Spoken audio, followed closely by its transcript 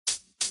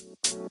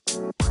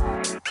Good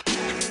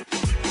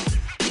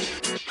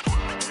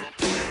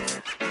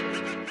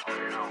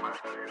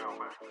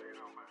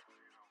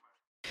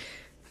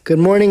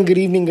morning, good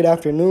evening, good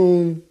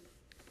afternoon,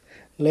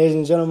 ladies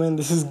and gentlemen.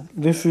 This is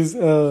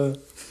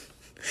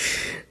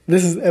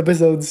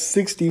episode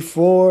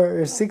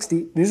 64 or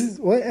 60.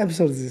 What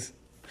episode is this?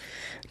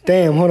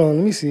 Damn, hold on,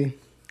 let me see.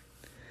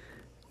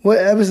 What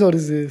episode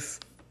is this?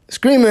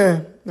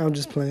 Screamer. I'm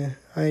just playing.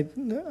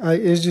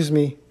 It's just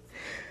me.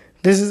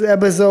 This is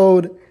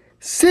episode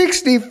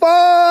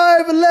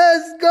 65.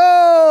 Let's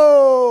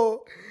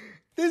go.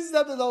 This is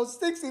episode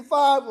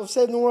 65 of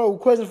Saving the World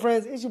with Quest and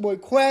Friends. It's your boy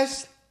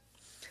Quest.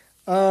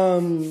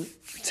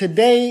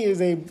 Today is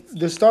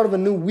the start of a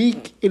new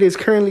week. It is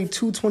currently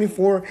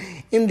 2:24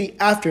 in the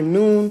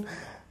afternoon.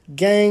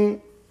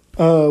 Gang,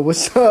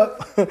 what's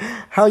up?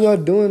 How y'all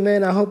doing,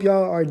 man? I hope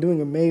y'all are doing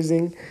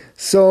amazing.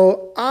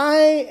 So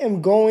what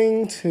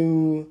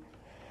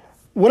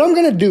I'm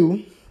going to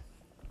do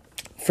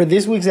for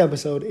this week's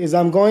episode is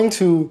I'm going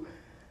to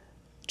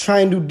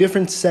try and do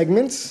different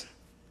segments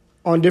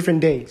on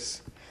different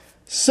days.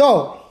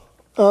 So,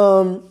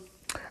 I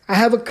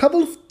have a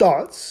couple of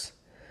thoughts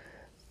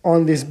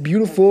on this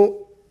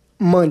beautiful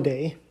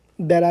Monday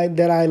that I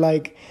would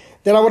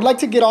like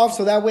to get off,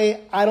 so that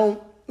way I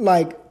don't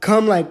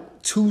come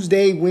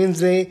Tuesday,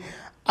 Wednesday,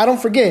 I don't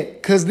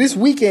forget, because this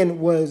weekend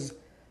was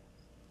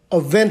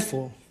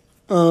eventful.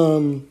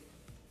 And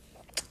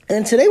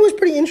today was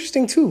pretty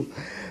interesting too.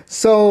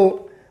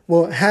 So,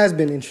 well, it has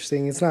been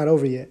interesting. It's not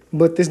over yet,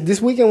 but this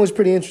weekend was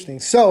pretty interesting.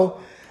 So,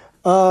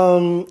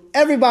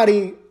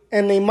 everybody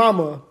and their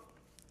mama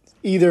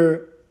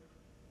either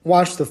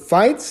watched the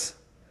fights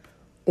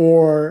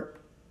or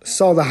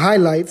saw the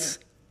highlights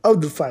of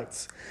the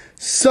fights.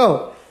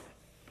 So,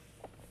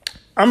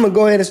 I'm going to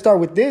go ahead and start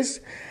with this.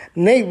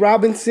 Nate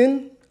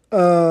Robinson,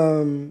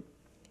 I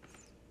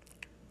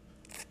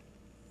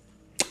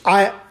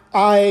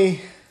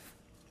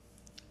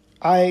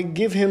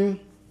give him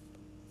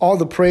all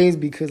the praise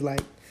because, he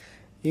got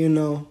in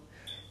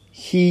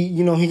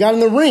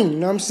the ring, you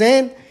know what I'm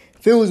saying?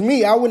 If it was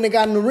me, I wouldn't have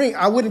gotten in the ring.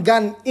 I wouldn't have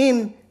gotten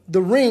in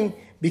the ring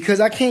because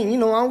I can't, I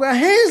don't got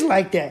hands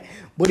like that.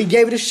 But he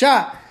gave it a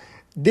shot.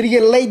 Did he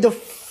get laid the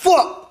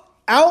fuck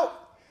out?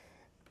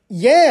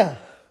 Yeah.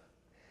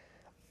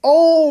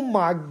 Oh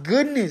my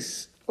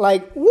goodness.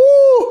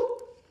 Woo.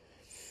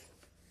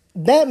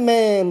 That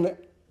man,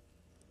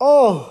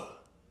 oh.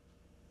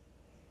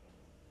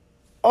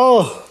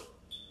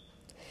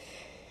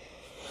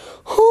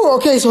 Whew,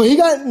 okay, so he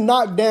got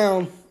knocked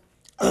down.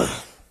 So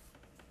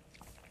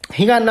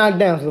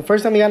the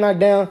first time he got knocked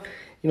down,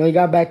 he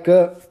got back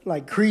up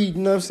like Creed,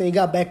 you know what I'm saying? He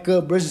got back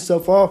up, brushed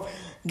himself off,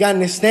 got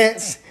in his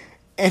stance,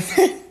 and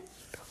then,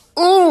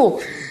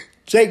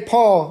 Jake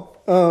Paul,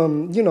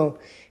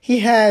 he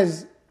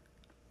has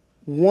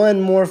one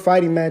more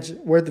fighting match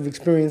worth of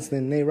experience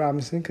than Nate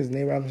Robinson, because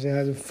Nate Robinson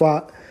hasn't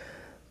fought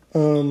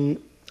a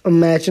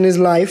match in his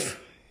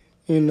life,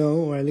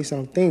 or at least I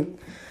don't think.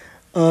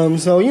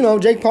 So,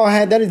 Jake Paul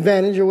had that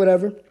advantage or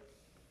whatever.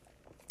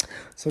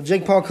 So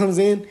Jake Paul comes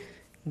in,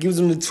 gives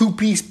him the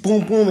two-piece,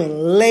 boom, boom,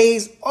 and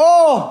lays.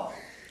 Oh!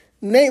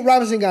 Nate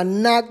Robinson got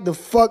knocked the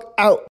fuck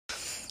out.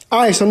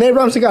 All right, so Nate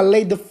Robinson got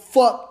laid the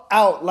fuck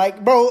out.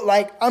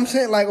 I'm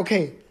saying,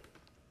 okay.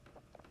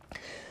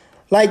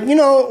 When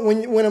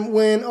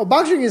a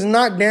boxer gets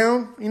knocked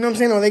down, you know what I'm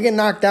saying, or they get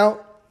knocked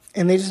out,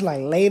 and they just,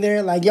 lay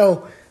there,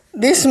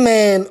 this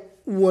man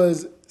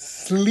was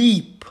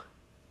sleep.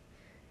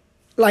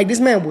 This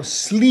man was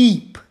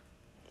sleep.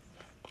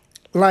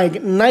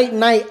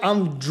 Night,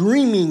 I'm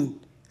dreaming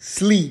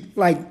sleep,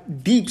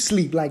 deep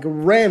sleep,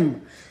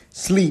 REM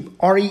sleep,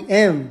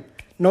 REM.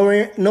 No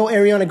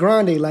Ariana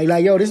Grande.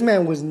 This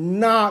man was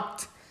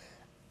knocked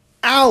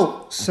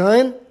out,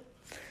 son.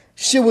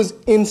 Shit was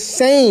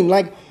insane.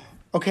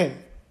 Okay,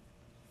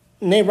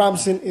 Nate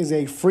Robinson is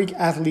a freak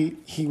athlete.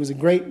 He was a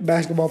great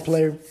basketball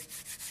player.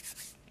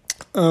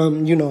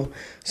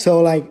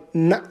 So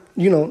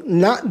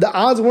not the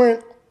odds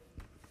weren't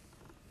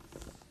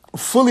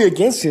fully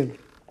against him.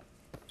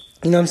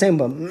 You know what I'm saying?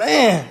 But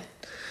man,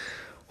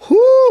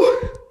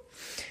 whoo.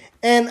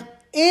 And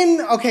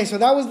so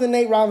that was the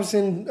Nate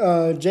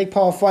Robinson Jake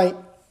Paul fight.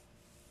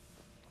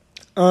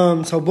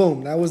 So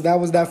boom, that was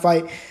that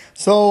fight.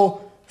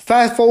 So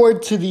fast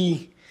forward to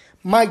the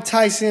Mike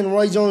Tyson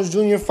Roy Jones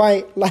Jr.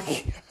 fight.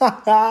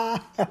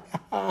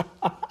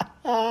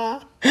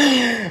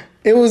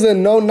 It was a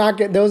no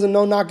knockout. There was a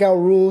no knockout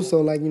rule,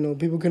 so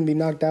people couldn't be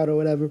knocked out or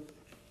whatever.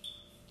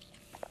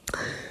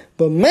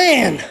 But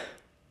man,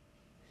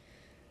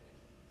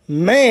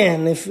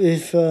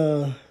 if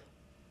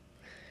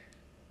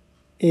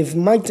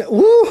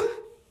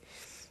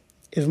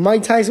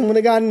Mike Tyson would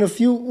have gotten a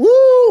few,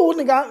 would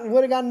have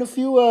gotten a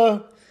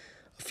few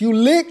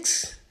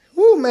licks,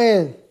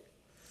 man.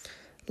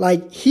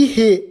 He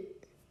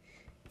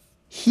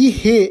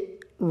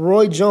hit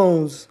Roy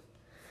Jones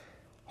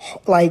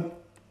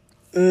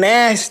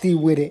nasty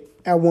with it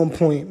at one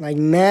point,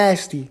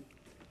 nasty.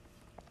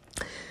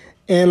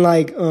 And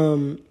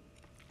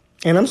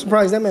I'm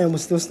surprised that man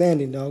was still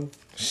standing, dog.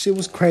 Shit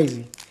was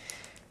crazy.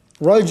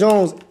 Roy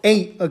Jones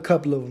ate a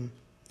couple of them.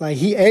 Like,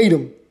 he ate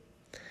them.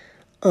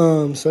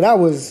 So that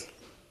was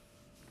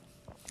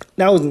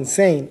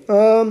insane.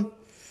 And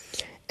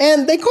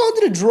they called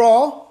it a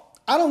draw.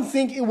 I don't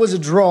think it was a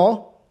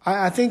draw.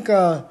 I think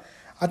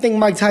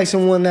Mike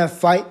Tyson won that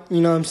fight.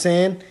 You know what I'm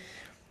saying?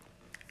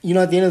 You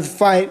know, at the end of the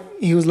fight,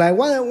 he was like,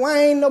 why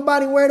ain't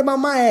nobody worried about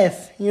my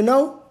ass? You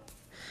know?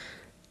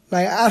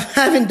 Like, I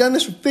haven't done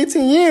this for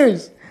 15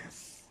 years.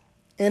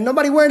 And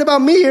nobody worried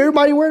about me.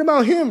 Everybody worried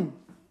about him.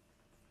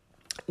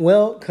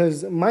 Well,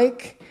 because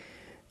Mike,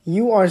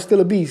 you are still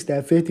a beast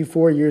at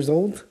 54 years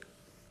old.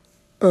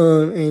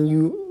 And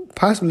you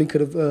possibly could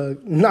have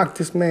knocked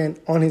this man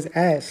on his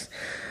ass.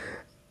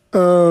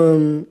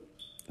 So,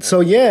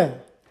 yeah.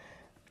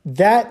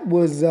 That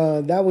was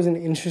an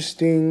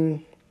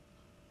interesting...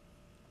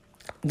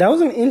 That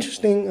was an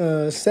interesting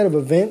set of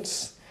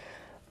events.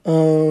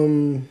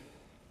 In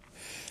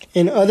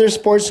other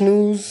sports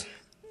news,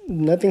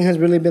 nothing has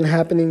really been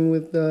happening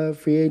with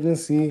free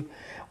agency,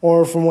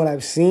 or from what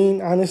I've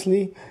seen,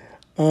 honestly.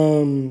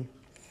 In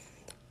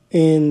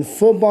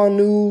football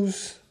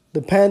news,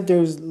 the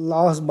Panthers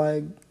lost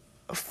by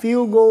a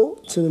field goal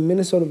to the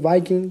Minnesota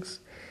Vikings.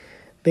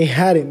 They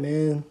had it,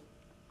 man.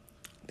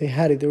 They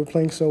had it. They were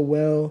playing so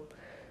well,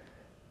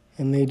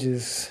 and they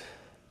just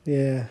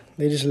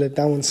let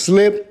that one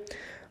slip.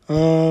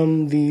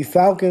 The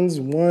Falcons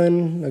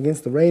won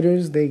against the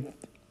Raiders. They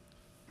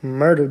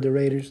murdered the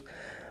Raiders.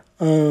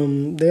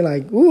 They're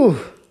like, ooh.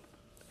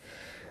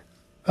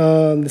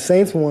 The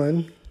Saints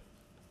won.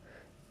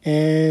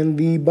 And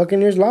the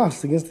Buccaneers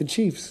lost against the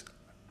Chiefs,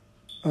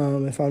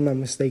 if I'm not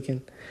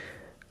mistaken.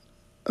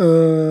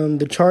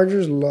 The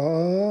Chargers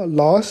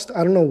lost.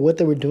 I don't know what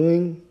they were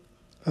doing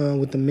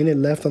with the minute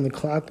left on the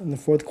clock in the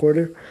fourth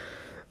quarter.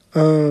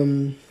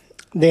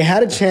 They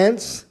had a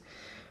chance,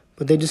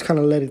 but they just kind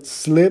of let it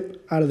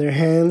slip out of their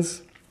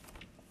hands.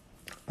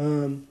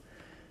 And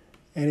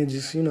it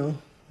just,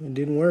 it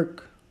didn't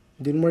work.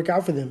 It didn't work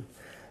out for them.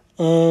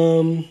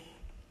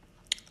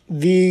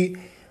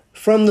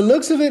 From the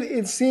looks of it,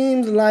 it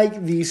seems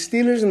like the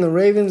Steelers and the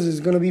Ravens is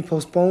going to be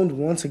postponed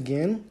once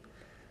again.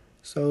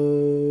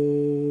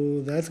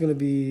 So that's going to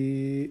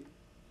be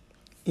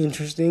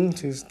interesting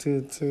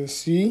to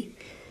see.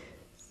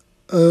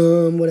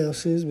 What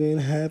else has been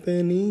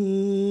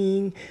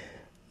happening?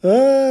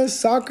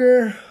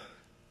 Soccer.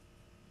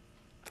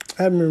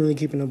 I haven't been really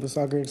keeping up with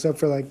soccer except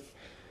for like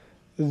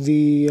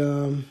the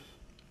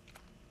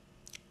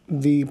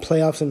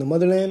playoffs in the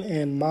motherland,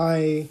 and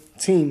my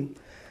team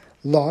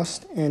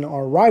lost, and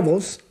our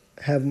rivals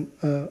have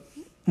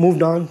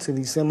moved on to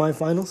the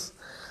semifinals.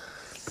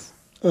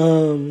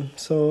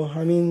 So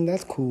I mean,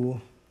 that's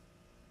cool.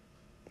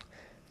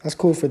 That's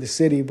cool for the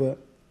city, but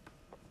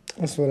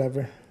it's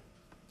whatever.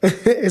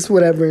 It's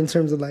whatever in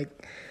terms of like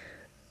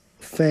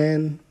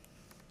fan.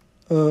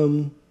 I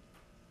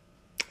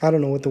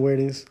don't know what the word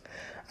is.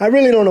 I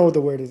really don't know what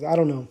the word is. I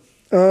don't know.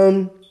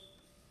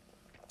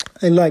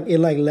 It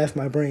left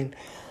my brain.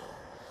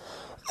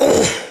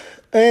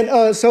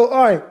 And so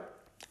all right.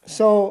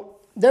 So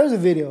there was a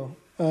video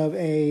of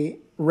a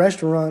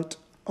restaurant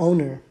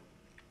owner.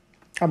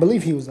 I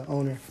believe he was the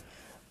owner.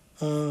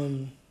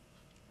 Of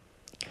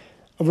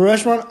a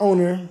restaurant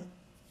owner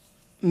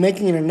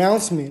making an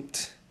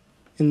announcement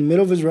in the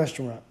middle of his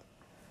restaurant,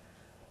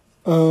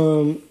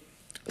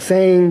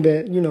 saying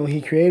that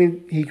he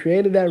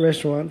created that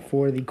restaurant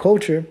for the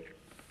culture,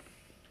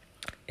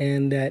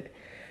 and that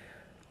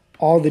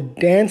all the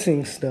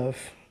dancing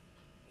stuff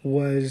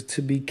was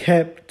to be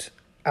kept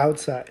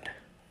outside,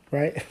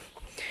 right?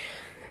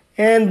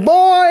 And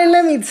boy,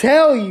 let me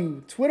tell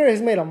you, Twitter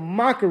has made a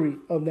mockery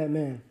of that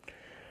man.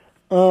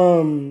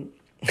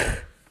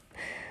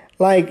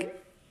 Like,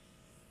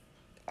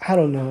 I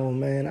don't know,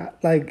 man.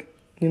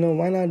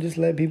 Why not just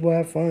let people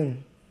have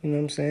fun? You know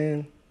what I'm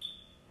saying?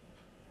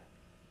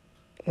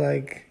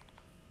 Like,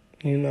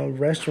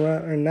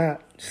 restaurant or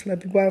not, just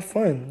let people have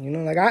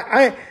fun. Like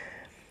I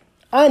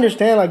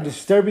understand like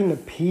disturbing the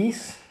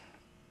peace,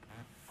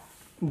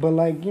 but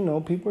like,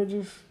 people are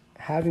just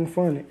having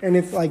fun. And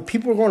if like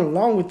people are going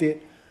along with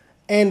it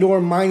and or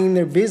minding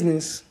their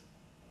business,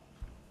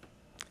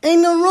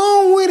 ain't nothing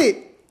wrong with it.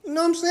 You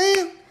know what I'm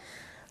saying?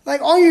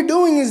 Like, all you're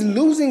doing is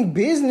losing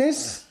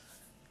business,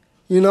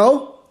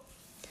 all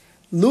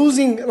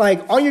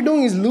you're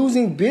doing is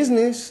losing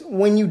business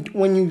when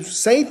you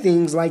say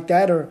things like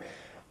that,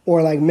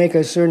 or like make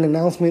a certain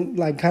announcement,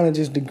 like kind of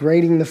just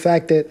degrading the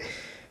fact that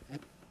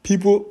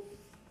people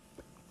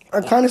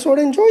are kind of sort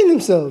of enjoying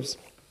themselves.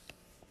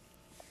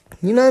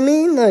 You know what I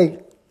mean?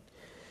 Like,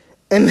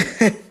 and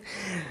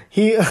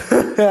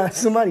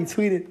somebody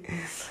tweeted,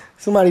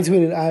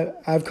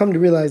 I've come to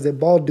realize that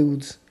bald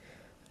dudes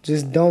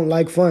just don't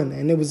like fun.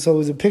 And it was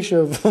a picture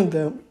of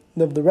the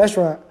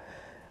restaurant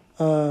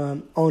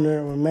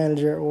owner or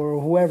manager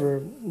or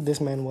whoever this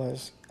man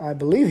was. I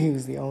believe he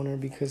was the owner,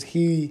 because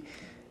he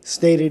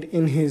stated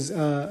in his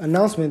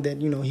announcement that,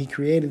 he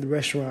created the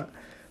restaurant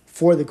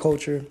for the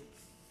culture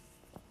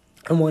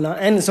and whatnot.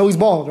 And so he's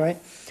bald, right?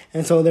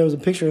 And so there was a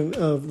picture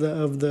of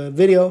the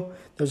video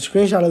There's a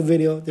screenshot of the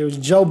video. There was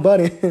Joe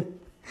Budden.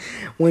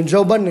 When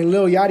Joe Budden and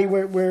Lil Yachty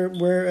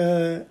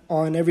were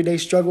on Everyday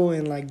Struggle,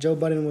 and like Joe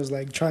Budden was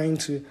like trying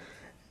to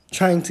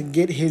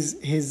get his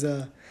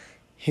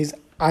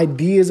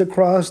ideas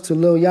across to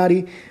Lil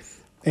Yachty,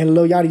 and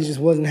Lil Yachty just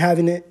wasn't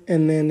having it.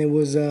 And then it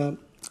was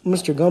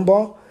Mr.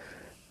 Gumball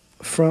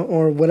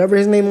or whatever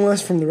his name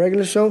was from the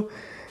regular show.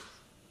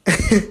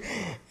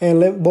 And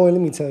let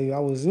me tell you, I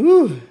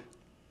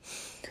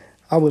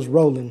was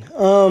rolling.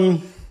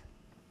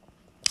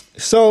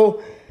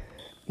 So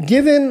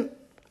given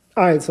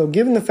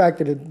the fact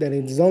that it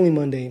is only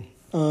Monday,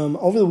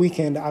 over the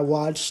weekend I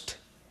watched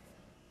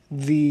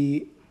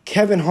the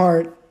Kevin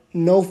Hart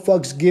No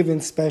Fucks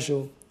Given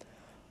special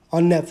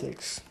on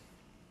Netflix.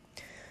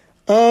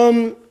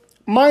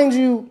 Mind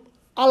you,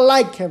 I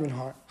like Kevin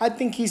Hart. I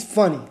think he's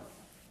funny.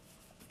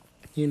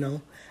 You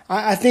know,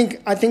 I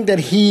think that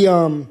he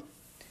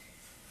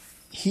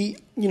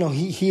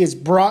has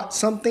brought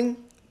something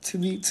to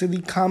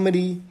the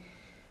comedy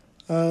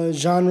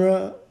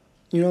genre,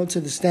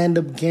 to the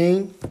stand-up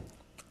game.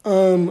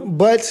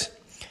 But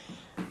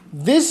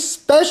this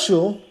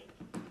special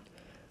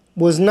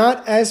was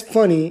not as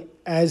funny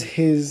as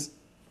his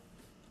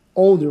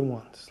older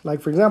ones. Like,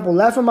 for example,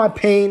 Laugh at My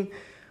Pain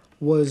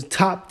was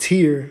top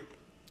tier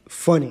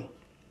funny.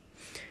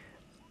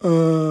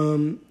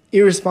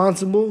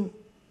 Irresponsible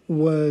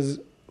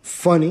was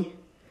funny.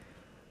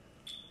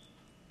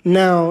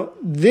 Now,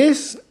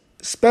 this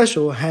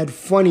special had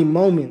funny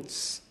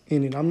moments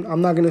in it.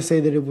 I'm not gonna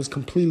say that it was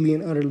completely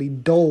and utterly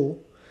dull.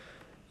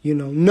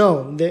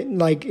 No, that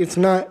like it's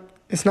not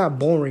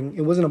boring.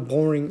 It wasn't a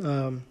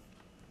boring.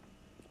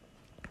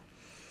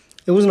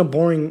 It wasn't a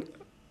boring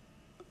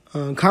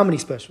comedy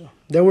special.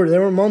 There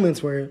were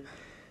moments where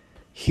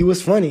he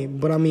was funny,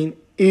 but I mean,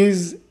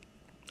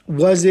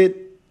 was it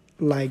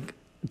like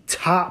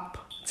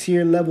top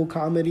tier level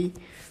comedy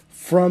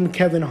from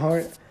Kevin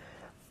Hart?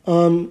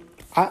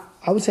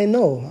 I would say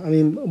no. I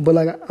mean, but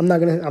like I'm not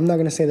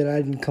gonna say that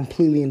I didn't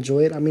completely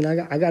enjoy it. I mean,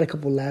 I got a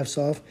couple laughs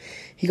off.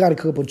 He got a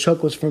couple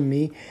chuckles from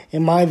me.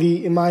 Am I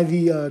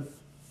the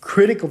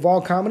critic of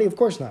all comedy? Of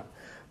course not.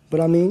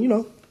 But I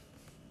mean,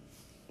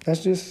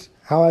 that's just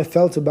how I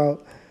felt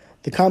about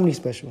the comedy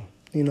special.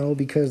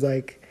 Because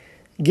like,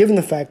 given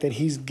the fact that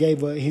he's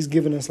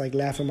given us like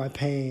Laugh at My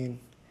Pain,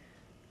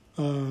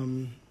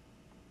 I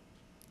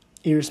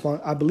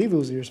believe it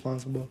was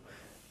Irresponsible,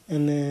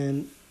 and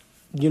then.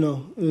 It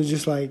was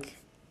just like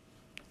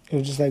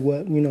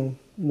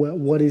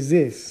what is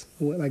this?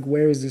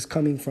 Where is this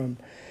coming from?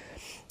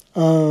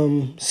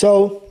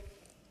 So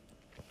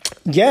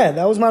yeah,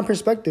 that was my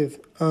perspective.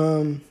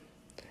 And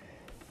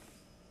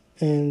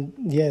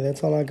yeah,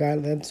 that's all I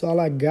got. That's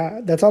all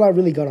I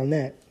really got on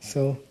that.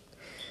 So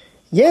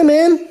yeah,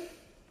 man.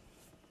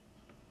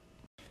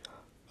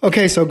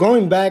 Okay, so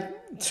going back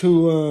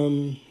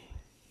to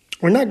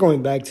or not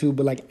going back to,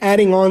 but like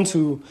adding on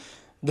to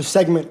the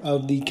segment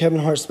of the Kevin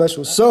Hart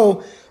special.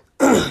 So,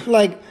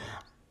 I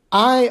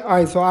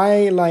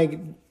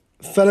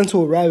fell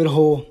into a rabbit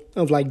hole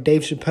of like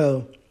Dave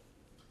Chappelle,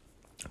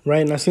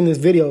 right? And I seen this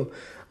video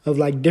of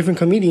like different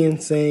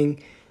comedians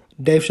saying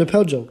Dave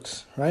Chappelle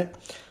jokes, right?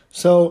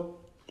 So,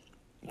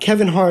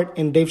 Kevin Hart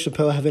and Dave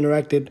Chappelle have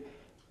interacted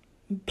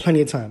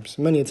many a times.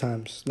 They've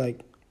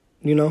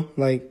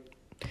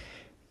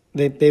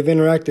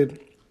interacted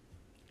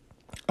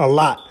a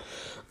lot.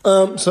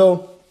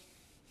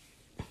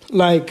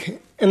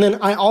 And then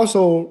I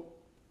also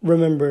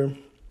remember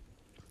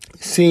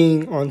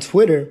seeing on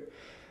Twitter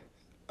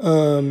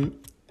a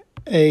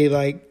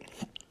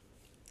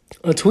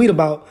tweet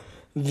about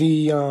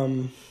the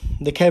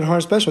Kevin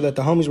Hart special that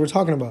the homies were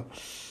talking about.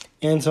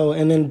 And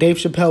then Dave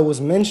Chappelle was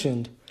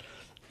mentioned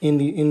in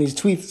these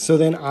tweets. So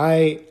then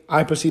I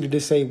proceeded to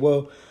say,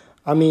 well,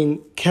 I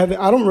mean, Kevin,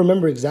 I don't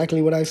remember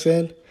exactly what I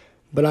said,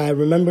 but I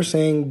remember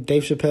saying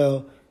Dave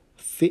Chappelle,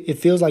 it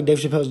feels like Dave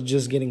Chappelle's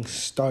just getting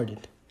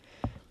started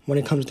when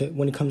it comes to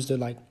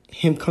like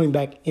him coming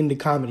back into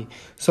comedy.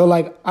 So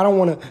like I don't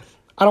want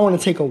to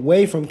take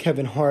away from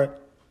Kevin Hart,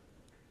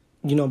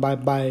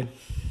 by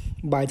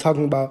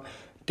talking about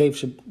Dave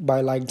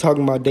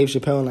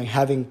Chappelle and like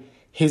having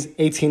his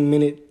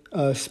 18-minute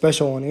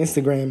special on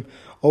Instagram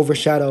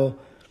overshadow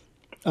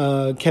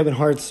Kevin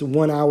Hart's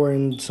 1 hour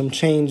and some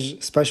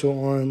change special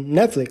on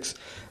Netflix.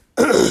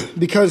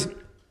 Because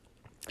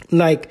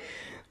like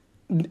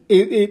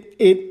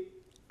it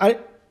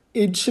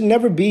should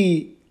never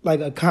be like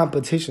a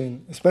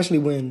competition, especially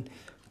when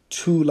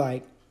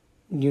when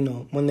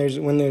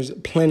there's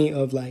plenty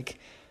of like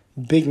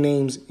big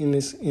names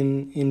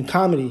in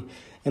comedy,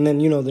 and then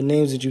the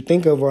names that you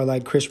think of are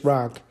like Chris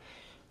Rock,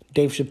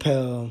 Dave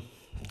Chappelle,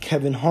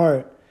 Kevin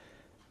Hart,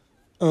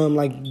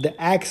 like the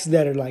acts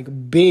that are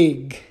like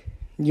big,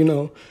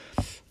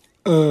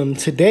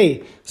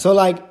 today. So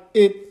like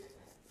it,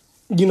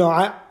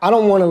 I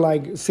don't want to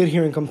like sit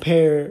here and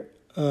compare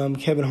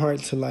Kevin Hart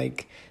to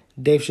like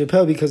Dave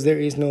Chappelle, because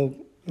there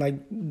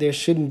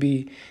shouldn't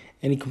be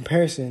any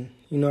comparison.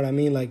 You know what I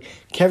mean? Like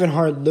Kevin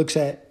Hart looks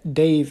at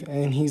Dave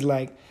and he's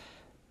like,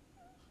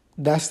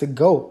 that's the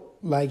GOAT.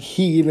 Like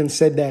he even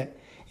said that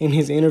in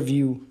his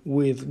interview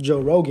with Joe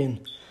Rogan,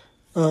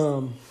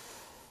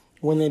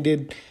 when they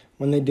did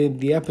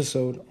the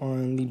episode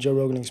on the Joe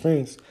Rogan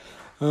Experience.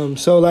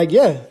 So like,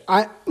 yeah,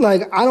 I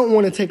don't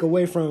want to take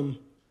away from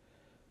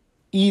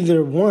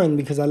either one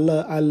because I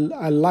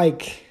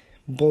like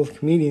both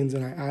comedians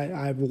and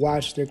I've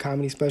watched their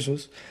comedy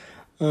specials.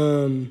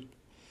 So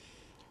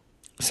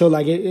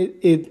like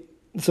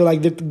so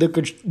like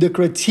the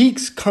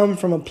critiques come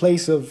from a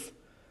place of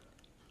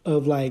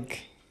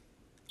like,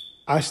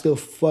 I still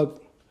fuck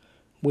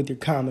with your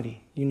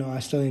comedy. You know, I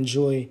still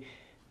enjoy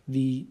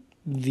the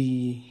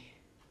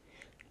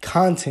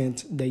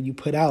content that you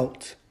put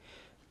out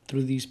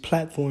through these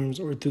platforms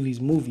or through these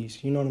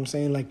movies. You know what I'm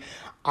saying? Like,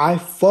 I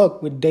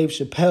fuck with Dave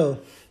Chappelle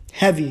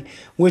heavy,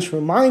 which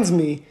reminds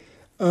me,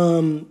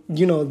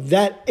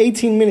 that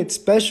 18-minute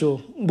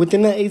special,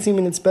 within that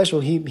 18-minute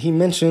special, he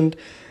mentioned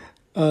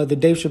the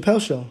Dave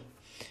Chappelle show,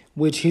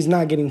 which he's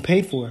not getting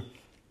paid for.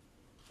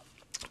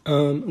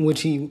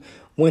 Which he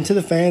went to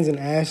the fans and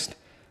asked,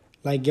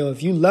 like, yo,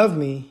 if you love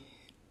me,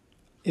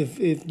 if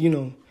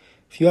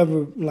you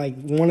ever like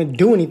want to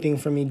do anything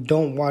for me,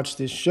 don't watch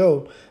this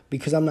show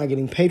because I'm not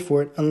getting paid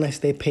for it unless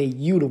they pay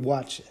you to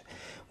watch it.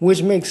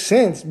 Which makes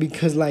sense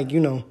because, like,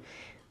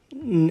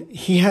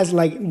 he has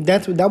like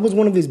that was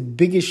one of his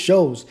biggest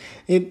shows.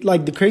 It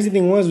like the crazy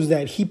thing was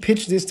that he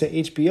pitched this to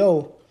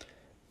HBO.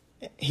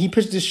 He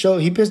pitched this show.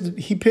 He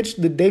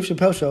pitched the Dave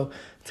Chappelle show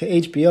to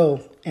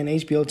HBO, and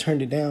HBO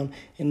turned it down.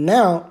 And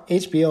now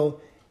HBO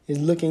is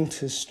looking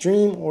to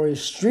stream or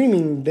is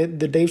streaming the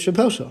Dave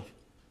Chappelle show.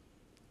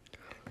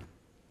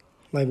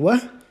 Like,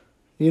 what?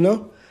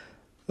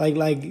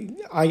 Like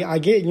I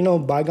get,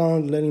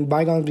 bygones, letting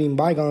bygones being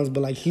bygones,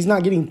 but like, he's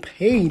not getting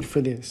paid for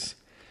this.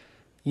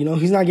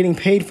 He's not getting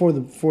paid for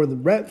the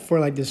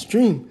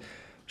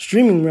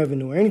streaming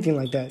revenue or anything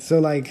like that. So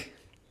like,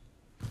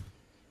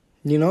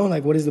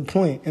 like, what is the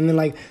point? And then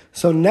like,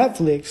 so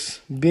Netflix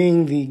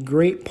being the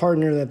great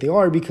partner that they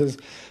are, because,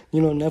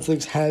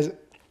 Netflix has,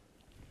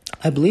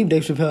 I believe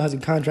Dave Chappelle has a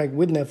contract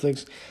with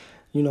Netflix,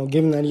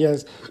 given that he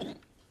has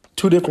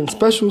 2 different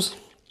specials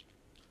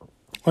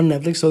on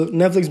Netflix. So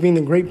Netflix being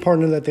the great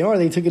partner that they are,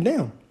 they took it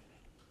down,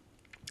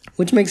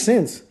 which makes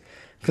sense.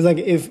 Because like,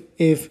 if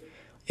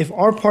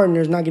our partner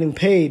is not getting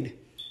paid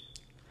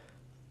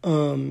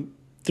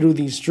through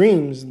these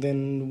streams,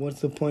 then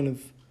what's the point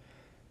of,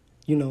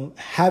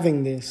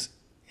 having this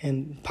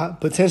and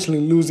potentially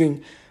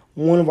losing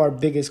one of our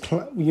biggest,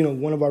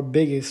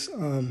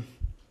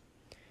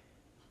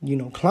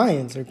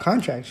 clients or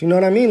contracts? You know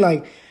what I mean?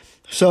 Like,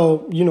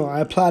 so,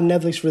 I applaud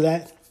Netflix for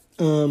that.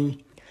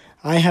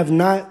 I have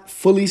not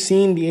fully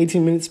seen the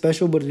 18-minute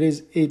special, but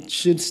it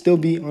should still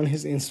be on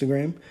his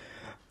Instagram.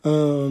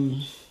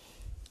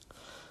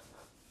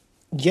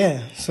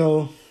 Yeah,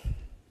 so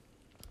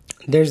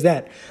there's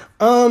that.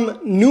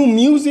 New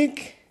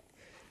music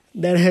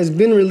that has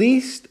been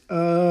released.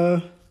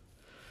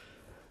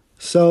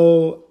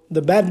 So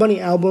the Bad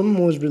Bunny album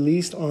was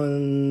released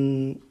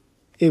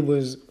it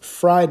was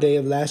Friday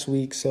of last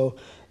week, so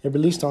it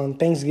released on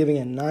Thanksgiving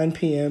at 9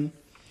 p.m.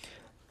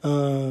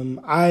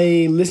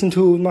 I listened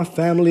to it with my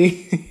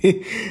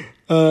family,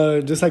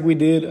 just like we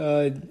did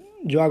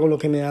Yo Hago Lo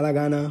Que Me Da La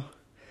Gana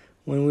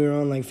when we were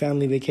on like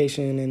family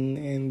vacation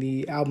and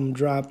the album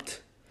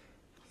dropped,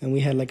 and we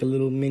had like a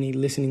little mini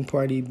listening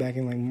party back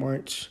in like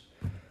March.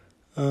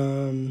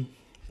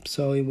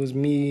 So it was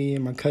me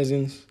and my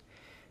cousins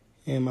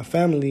and my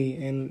family,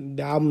 and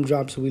the album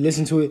dropped, so we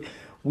listened to it.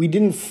 We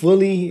didn't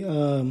fully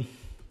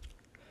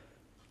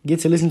get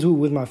to listen to it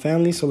with my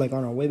family, so like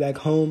on our way back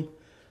home,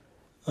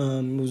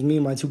 it was me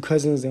and my 2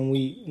 cousins, and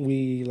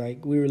we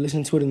were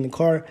listening to it in the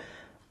car.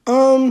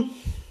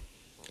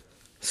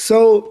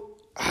 So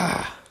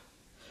I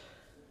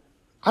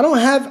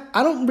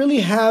don't really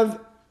have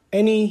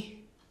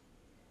any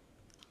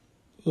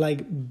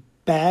like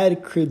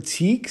bad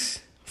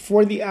critiques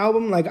for the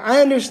album. Like,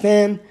 I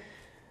understand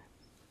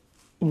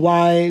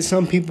why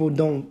some people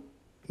don't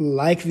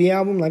like the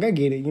album. Like, I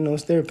get it,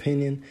 it's their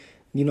opinion.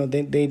 They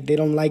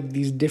don't like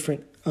these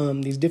different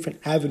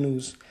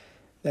avenues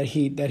that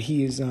he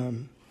is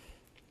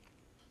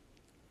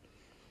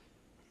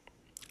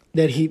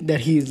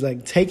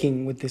like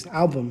taking with this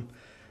album.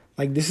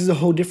 Like, this is a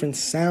whole different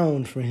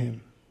sound for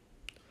him.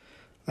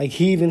 Like,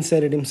 he even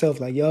said it himself,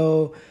 like,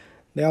 yo,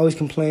 they always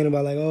complain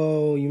about like,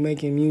 oh, you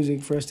making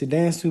music for us to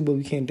dance to, but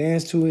we can't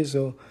dance to it.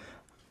 So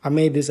I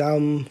made this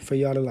album for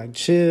y'all to like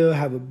chill,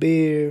 have a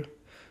beer,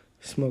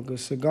 smoke a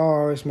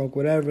cigar, smoke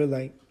whatever,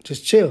 like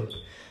just chill.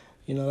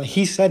 Like,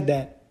 he said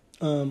that,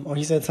 or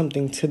he said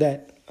something to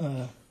that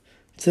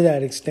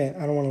extent.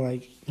 I don't want to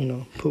like,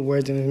 put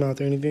words in his mouth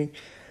or anything,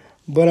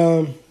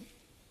 but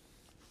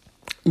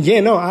yeah,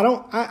 no, I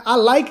don't. I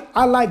like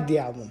the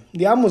album.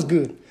 The album was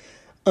good.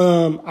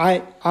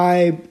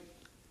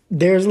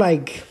 There's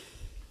like,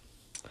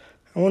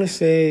 I want to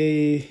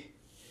say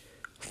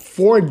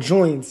 4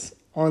 joints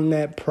on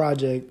that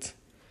project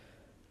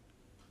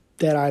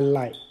that I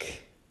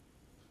like.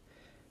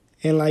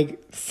 And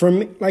like for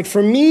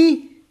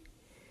me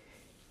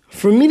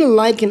to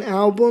like an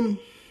album,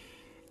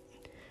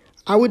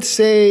 I would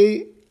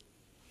say,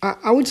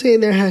 I would say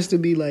there has to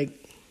be like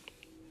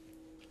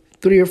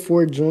 3 or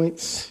 4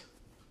 joints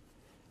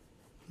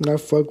that I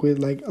fuck with.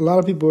 Like, a lot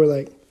of people are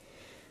like,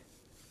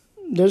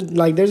 there's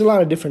a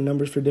lot of different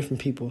numbers for different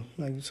people.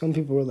 Like, some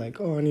people are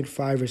like, oh, I need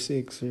 5 or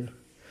 6, or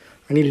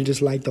I need to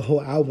just like the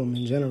whole album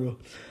in general.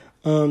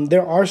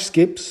 There are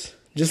skips,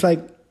 just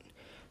like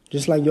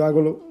Yo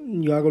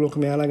Hago Lo Que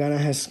Me Da La Gana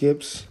has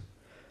skips.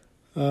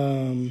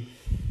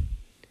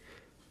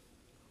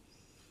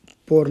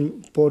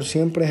 Por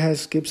Siempre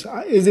has skips.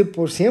 Is it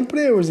Por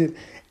Siempre or is it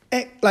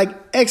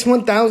like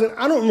X1000?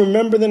 I don't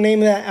remember the name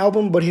of that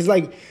album, but his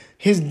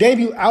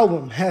debut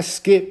album has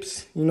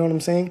skips. You know what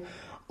I'm saying?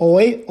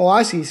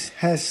 Oasis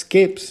has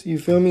skips. You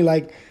feel me?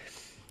 Like,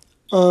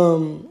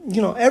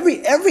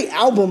 every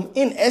album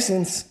in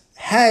essence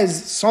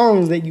has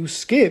songs that you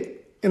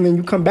skip and then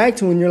you come back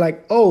to and you're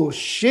like, oh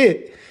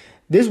shit,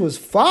 this was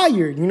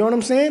fire. You know what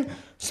I'm saying?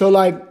 So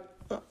like,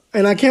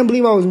 and I can't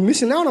believe I was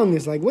missing out on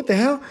this. Like, what the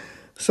hell?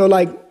 So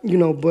like,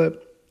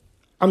 but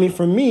I mean,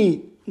 for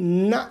me,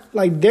 not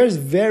like there's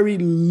very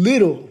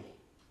little.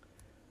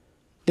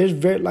 There's a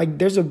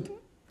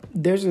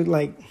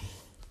like,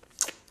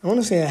 I want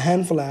to say a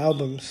handful of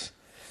albums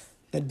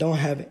that don't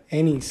have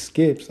any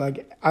skips.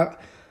 Like,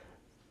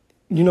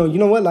 you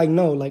know what? Like,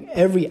 no, like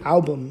every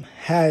album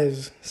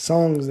has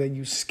songs that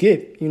you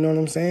skip. You know what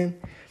I'm saying?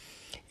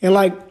 And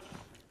like,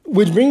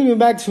 which brings me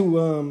back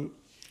to,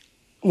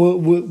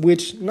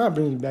 which not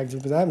brings me back to,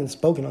 because I haven't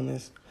spoken on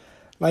this.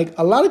 Like,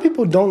 a lot of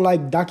people don't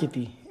like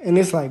Dakiti. And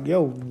it's like,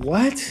 yo,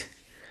 what?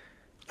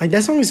 Like,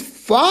 that song is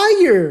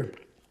fire.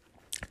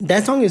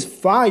 That song is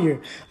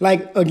fire.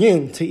 Like,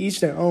 again, to each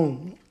their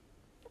own.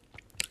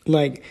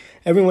 Like,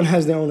 everyone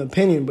has their own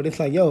opinion. But it's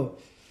like, yo,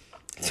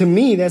 to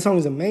me, that song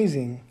is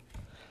amazing.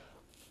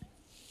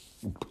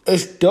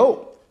 It's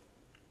dope.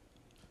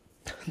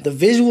 The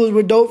visuals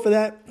were dope for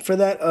that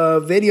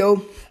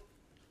video.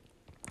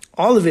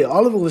 All of it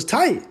was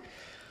tight.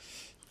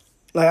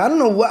 Like, I don't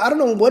know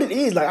what it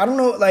is. Like, I don't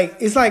know, like,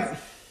 it's like,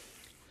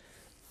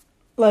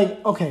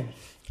 okay.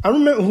 I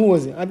remember, who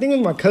was it? I think it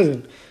was my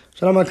cousin.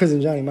 Shout out my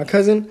cousin Johnny. My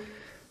cousin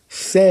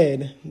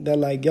said that,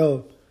 like,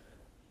 yo,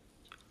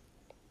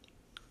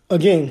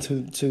 again,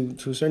 to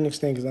a certain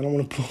extent, because I don't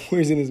want to put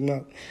words in his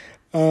mouth.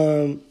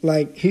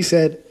 Like, he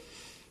said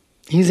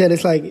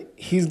it's like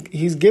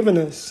he's given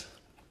us,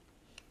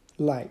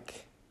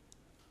 like,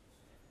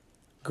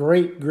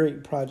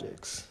 great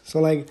projects. So,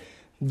 like,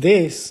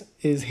 this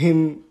is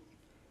him.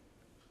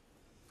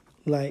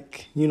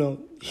 Like,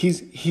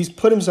 he's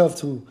put himself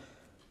to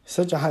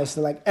such a high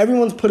standard. Like,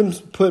 everyone's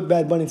put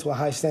Bad Bunny to a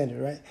high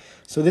standard, right?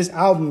 So this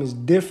album is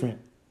different,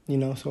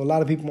 So a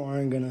lot of people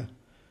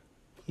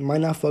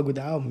might not fuck with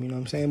the album, you know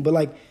what I'm saying? But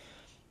like,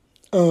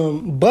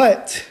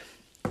 but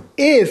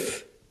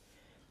if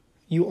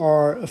you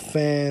are a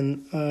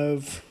fan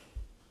of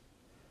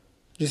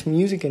just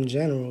music in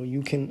general,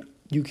 you can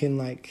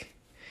like,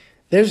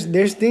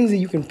 there's things that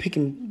you can pick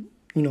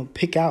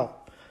out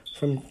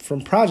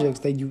from projects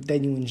that you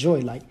enjoy,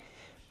 like,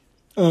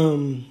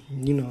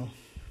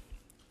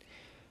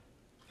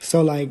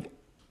 so like,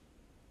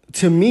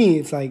 to me,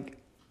 it's like,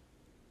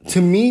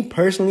 to me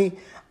personally,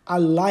 I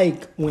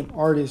like when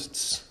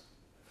artists,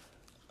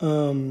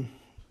 when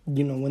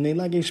they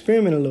like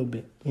experiment a little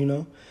bit,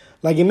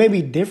 like, it may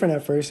be different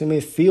at first, it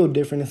may feel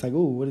different. It's like,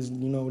 ooh, what is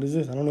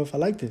this? I don't know if I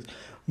like this,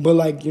 but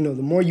like, the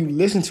more you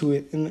listen to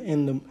it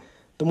and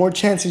the more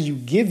chances you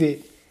give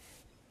it,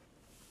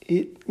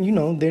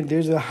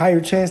 there's a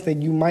higher chance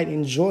that you might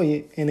enjoy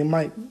it and it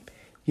might,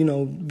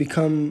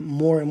 become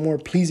more and more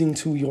pleasing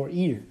to your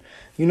ear.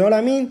 You know what I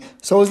mean?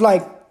 So it's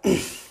like,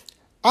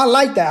 I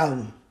like the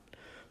album.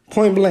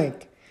 Point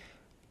blank.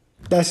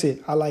 That's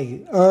it. I like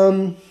it.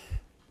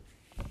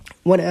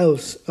 What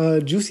else?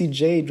 Juicy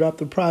J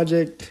dropped a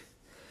project.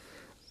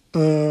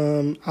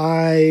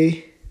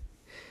 I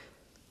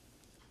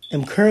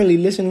am currently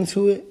listening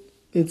to it.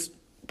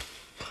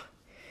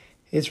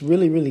 It's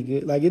really, really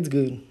good. Like, it's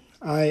good.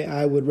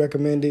 I would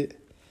recommend it.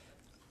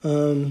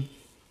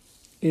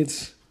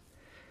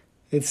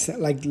 It's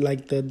like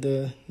the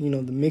the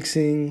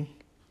mixing,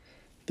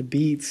 the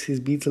beats, his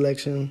beat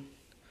selection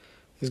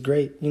is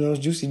great. It's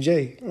Juicy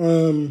J.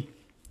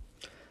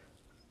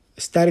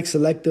 Static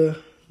Selector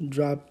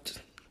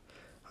dropped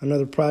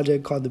another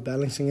project called The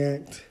Balancing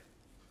Act.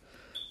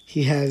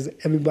 He has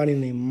everybody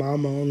named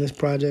Mama on this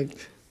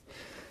project.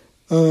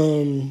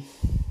 Lil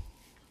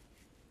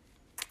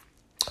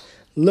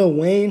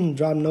Wayne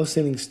dropped No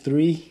Ceilings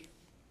 3.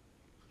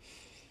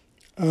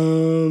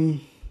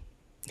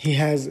 He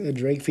has a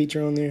Drake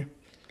feature on there,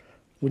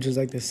 which is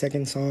like the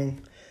second song.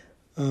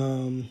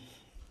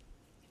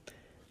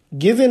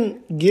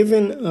 Given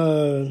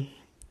the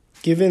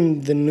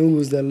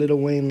news that Lil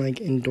Wayne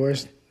like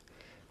endorsed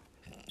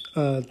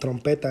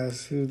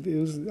trompetas, it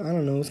was, I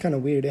don't know, it was kind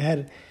of weird. It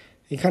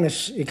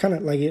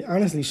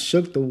honestly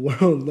shook the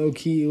world low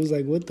key. It was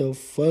like, what the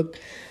fuck?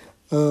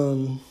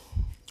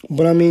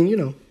 But I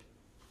mean,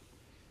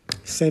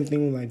 same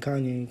thing with like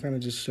Kanye. It kind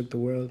of just shook the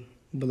world.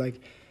 But like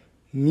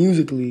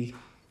musically,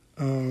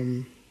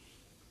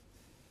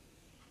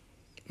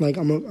 Like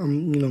I'm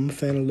a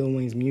fan of Lil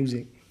Wayne's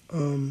music.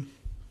 And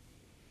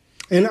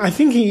I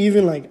think he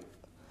even like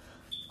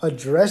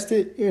addressed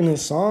it in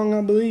his song,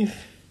 I believe.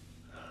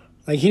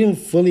 Like he didn't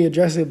fully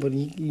address it, but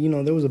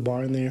there was a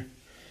bar in there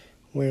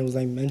where it was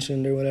like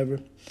mentioned or whatever.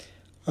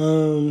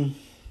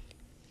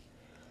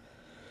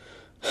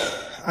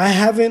 I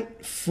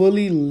haven't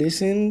fully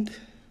listened.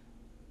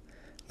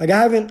 Like I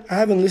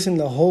haven't listened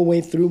the whole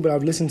way through, but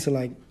I've listened to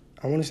like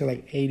I want to say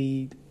like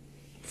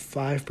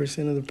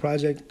 85% of the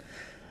project.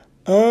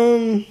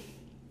 All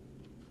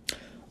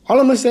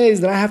I'm gonna say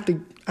is that I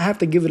have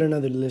to give it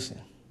another listen.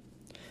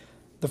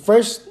 The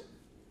first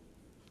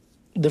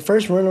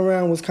run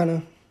around was kind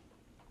of,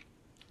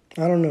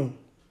 I don't know.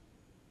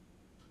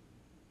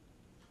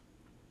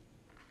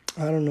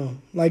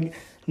 Like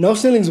No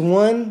Ceilings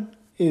 1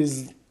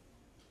 is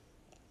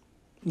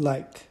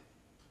like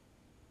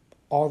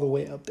all the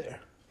way up there.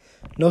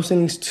 No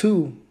Ceilings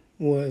 2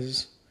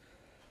 was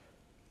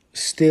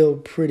still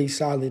pretty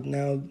solid.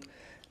 Now,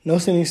 No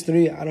Ceilings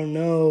 3, I don't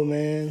know,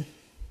 man.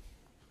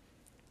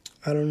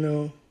 I don't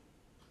know.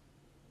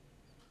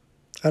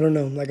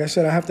 Like I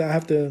said, I have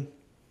to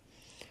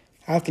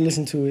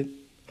listen to it.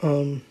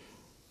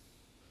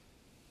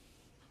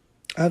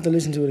 I have to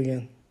listen to it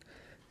again,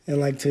 and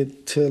like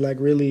to like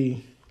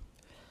really,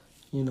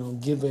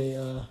 give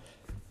a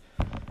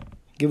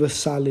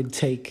solid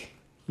take.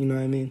 You know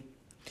what I mean?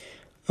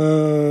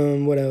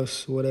 What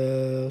else? What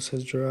else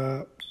has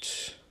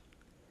dropped?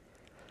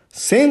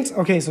 Since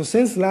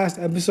last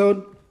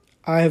episode,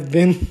 I have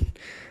been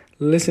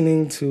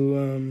listening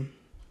to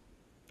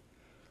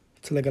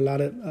like a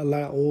lot of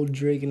old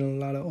Drake and a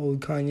lot of old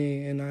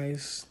Kanye, and I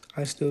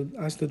still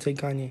take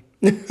Kanye.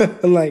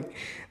 Like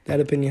that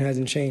opinion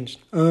hasn't changed.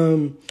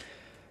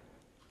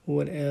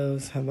 What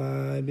else have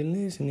I been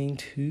listening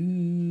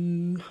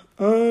to?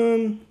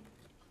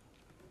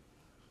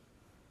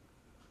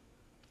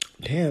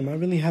 Damn, I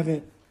really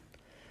haven't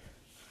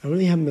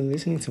been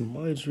listening to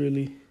much,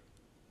 really.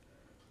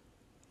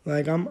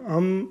 Like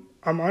I'm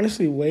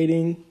honestly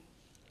waiting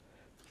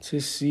to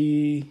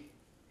see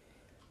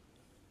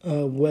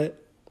what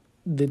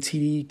the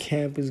TD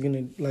camp is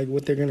gonna, like,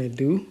 what they're gonna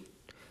do.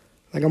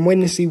 Like I'm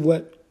waiting to see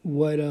what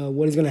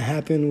is gonna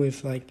happen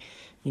with, like,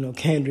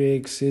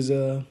 Kendrick,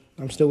 SZA.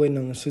 I'm still waiting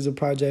on the SZA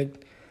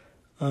project.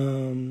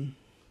 I'm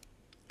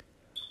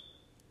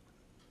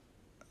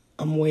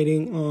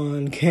waiting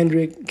on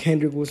Kendrick.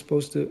 Kendrick was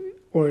supposed to,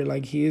 or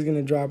like he is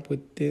gonna drop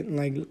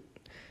within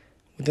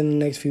the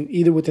next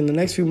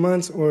few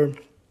months or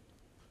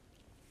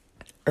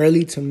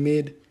early to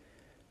mid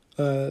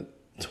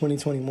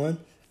 2021.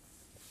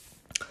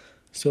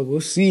 So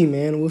we'll see,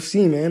 man.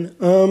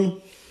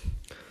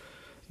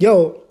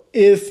 Yo,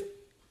 if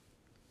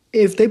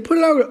they put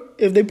out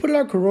if they put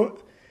out a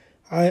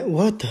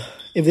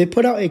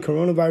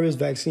coronavirus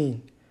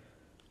vaccine,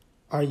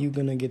 are you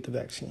gonna get the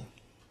vaccine?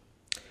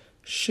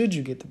 Should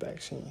you get the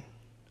vaccine?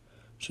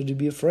 Should you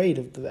be afraid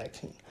of the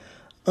vaccine?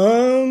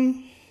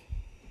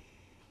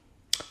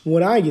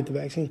 Would I get the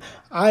vaccine?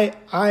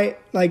 I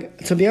like,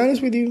 to be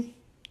honest with you,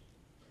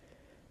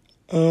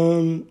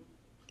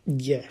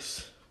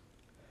 yes.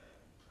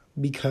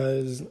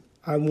 Because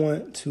I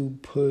want to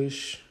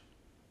push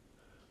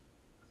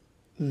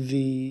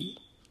the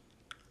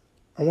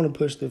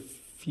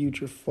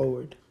future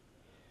forward.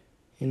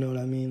 You know what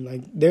I mean?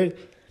 Like there's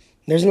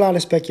a lot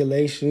of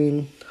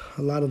speculation,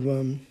 a lot of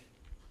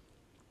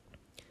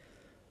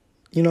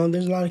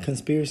there's a lot of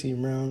conspiracy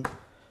around.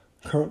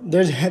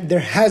 There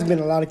has been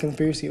a lot of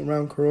conspiracy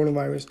around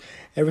coronavirus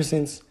ever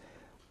since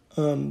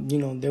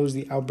there was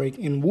the outbreak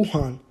in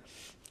Wuhan,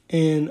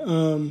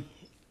 and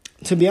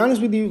to be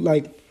honest with you,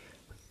 like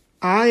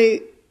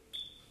I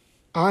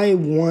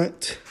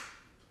want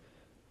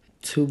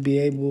to be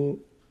able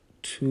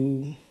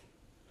to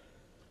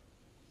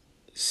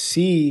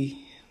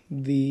see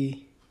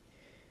the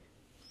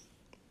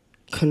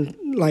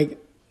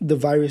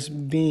virus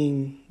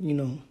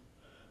being,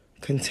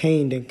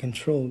 contained and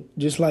controlled,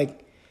 just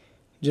like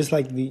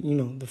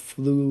the the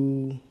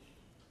flu,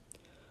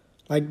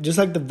 just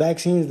like the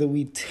vaccines that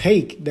we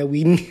take, that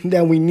we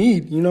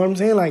need. You know what I'm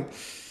saying? Like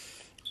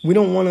we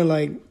don't want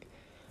to,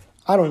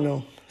 I don't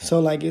know. So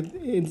like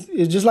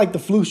it's just like the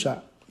flu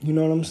shot. You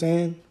know what I'm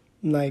saying?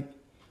 Like,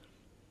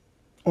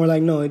 or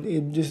like no,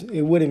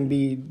 it wouldn't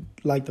be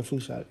like the flu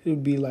shot. It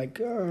would be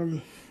like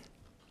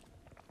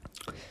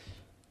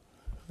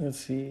let's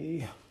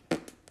see.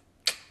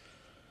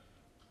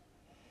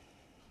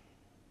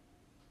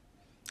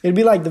 It'd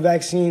be like the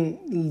vaccine,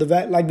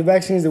 like the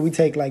vaccines that we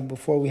take like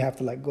before we have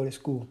to like go to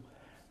school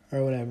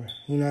or whatever.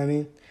 You know what I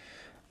mean?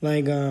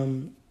 Like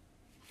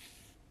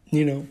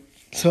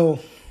so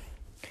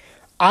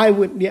I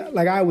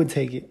would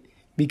take it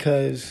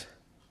because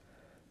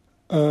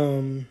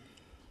I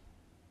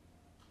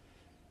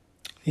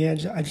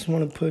just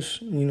want to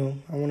push,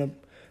 I want to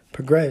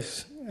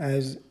progress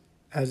as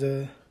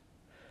a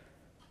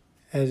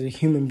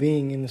human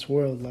being in this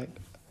world. Like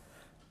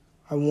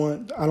I don't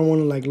want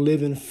to like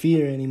live in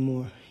fear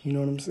anymore. You know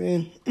what I'm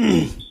saying?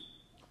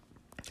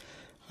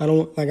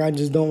 I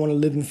just don't want to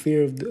live in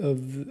fear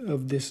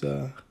of this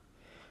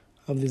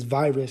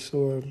virus,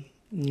 or,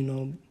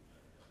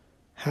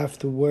 have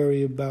to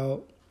worry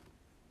about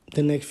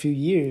the next few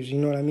years. You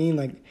know what I mean?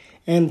 Like,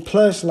 and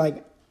plus,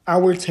 like,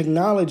 our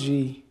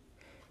technology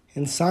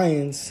and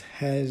science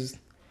has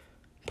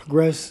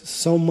progressed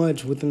so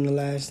much within the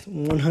last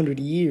 100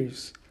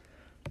 years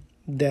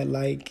that,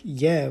 like,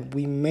 yeah,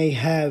 we may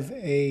have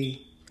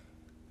a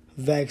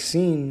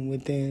vaccine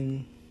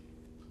within,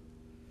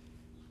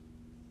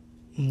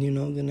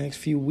 the next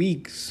few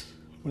weeks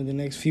or the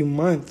next few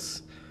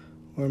months,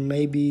 or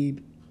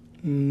maybe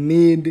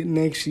mid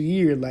next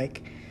year.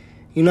 Like,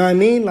 you know what I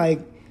mean? Like,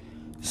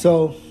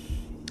 so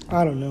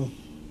I don't know.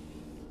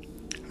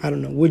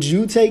 Would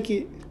you take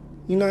it?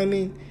 You know what I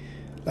mean?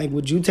 Like,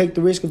 would you take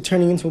the risk of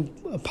turning into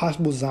a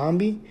possible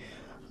zombie?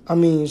 I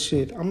mean,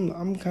 shit,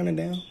 I'm kind of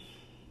down,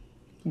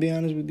 to be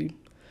honest with you.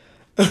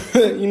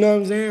 You know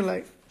what I'm saying?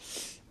 Like,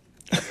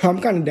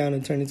 I'm kind of down to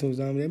turn into a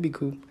zombie. That'd be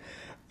cool.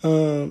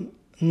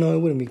 No, it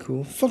wouldn't be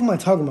cool. Fuck am I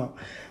talking about?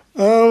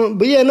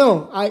 But yeah,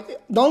 no.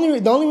 The only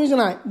reason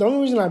I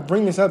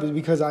bring this up is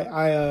because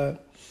I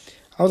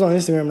was on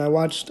Instagram and I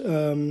watched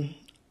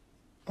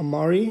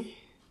Amari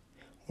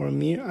or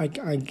Amir.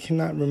 I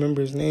cannot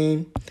remember his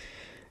name.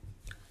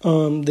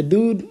 The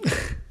dude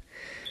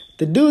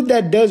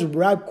that does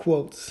rap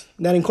quotes,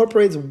 that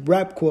incorporates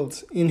rap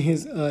quotes in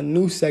his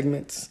news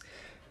segments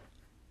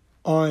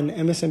on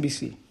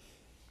MSNBC.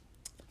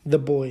 The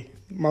boy,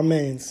 my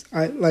man's.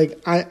 I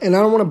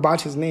don't want to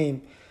botch his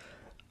name,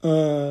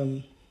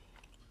 so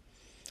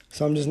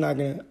I'm just not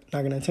gonna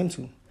attempt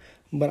to.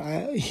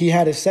 But he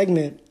had a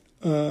segment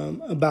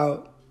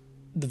about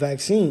the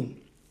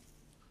vaccine,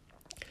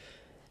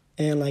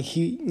 and like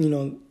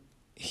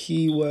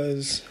he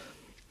was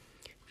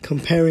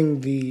comparing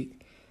the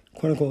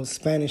quote unquote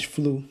Spanish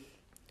flu,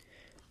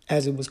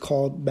 as it was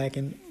called back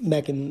in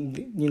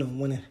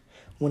when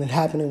it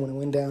happened and when it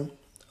went down.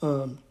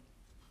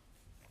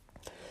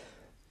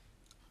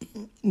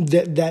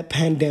 That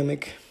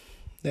pandemic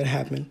that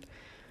happened.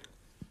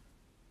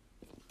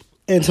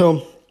 And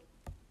so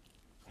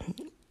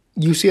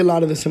you see a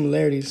lot of the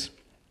similarities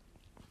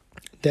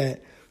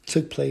that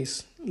took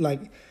place, like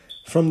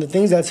from the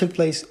things that took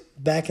place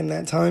back in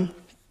that time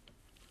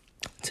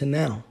to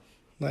now.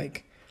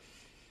 Like,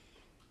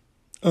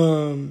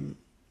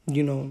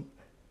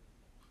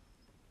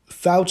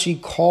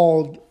 Fauci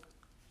called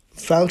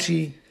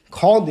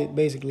it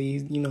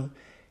basically.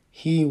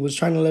 He was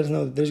trying to let us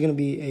know that there's going to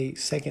be a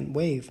second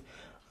wave,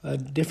 a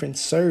different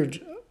surge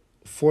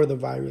for the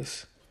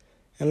virus.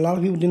 And a lot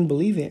of people didn't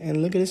believe it.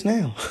 And look at us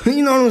now.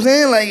 You know what I'm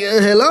saying? Like,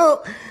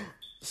 hello?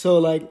 So,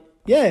 like,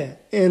 yeah.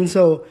 And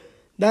so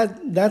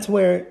that's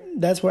where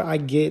I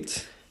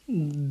get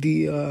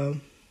the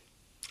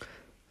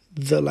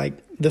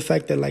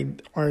fact that, like,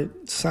 our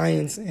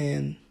science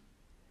and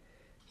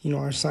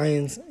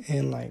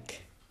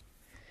like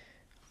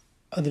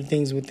other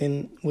things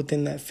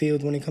within that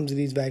field when it comes to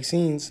these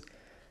vaccines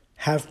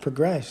have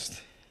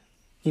progressed,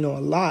 a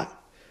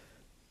lot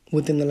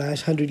within the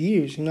last 100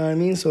 years. You know what I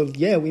mean? So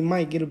yeah, we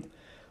might get a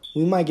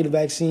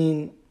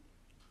vaccine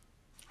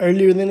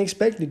earlier than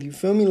expected. You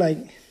feel me? Like,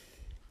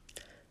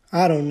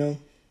 I don't know.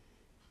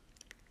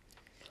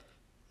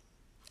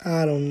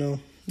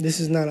 This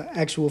is not an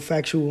actual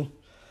factual,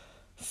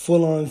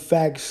 full-on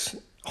facts,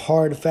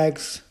 hard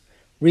facts,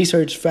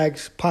 research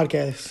facts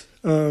podcast.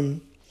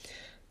 You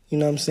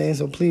know what I'm saying?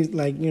 So please,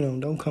 like,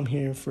 don't come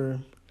here for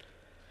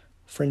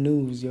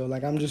news, yo.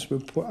 Like, I'm just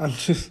quote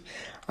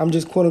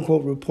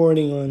unquote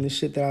reporting on the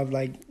shit that I've,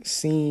 like,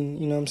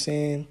 seen. You know what I'm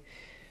saying?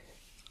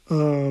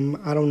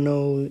 I don't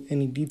know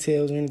any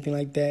details or anything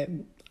like that.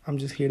 I'm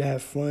just here to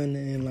have fun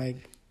and,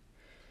 like,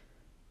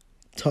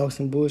 talk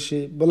some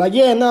bullshit. But, like,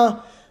 yeah,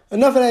 no,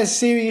 enough of that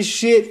serious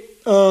shit.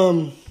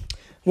 Well,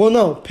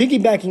 no,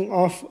 piggybacking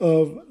off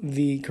of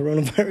the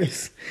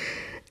coronavirus.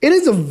 It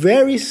is a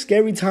very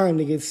scary time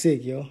to get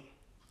sick, yo.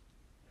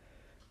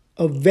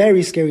 A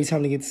very scary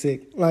time to get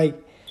sick. Like,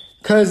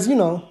 because,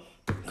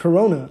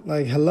 corona,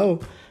 like, hello,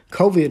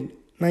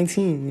 COVID-19,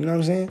 you know what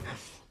I'm saying?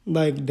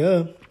 Like,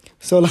 duh.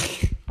 So,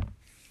 like,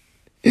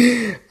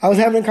 I was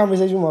having a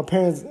conversation with my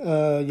parents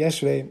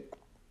yesterday,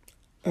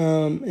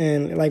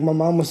 and, like, my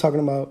mom was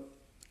talking about,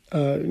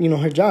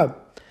 her job,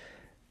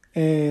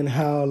 and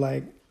how,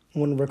 like,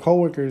 one of her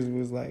coworkers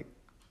was, like,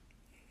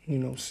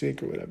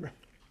 sick or whatever.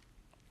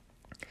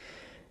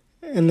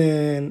 And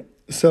then,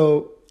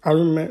 so I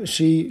remember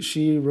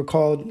she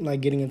recalled,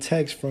 like, getting a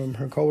text from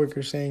her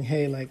coworker saying,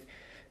 hey, like,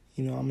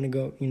 I'm gonna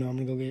go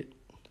get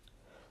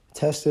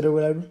tested or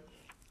whatever,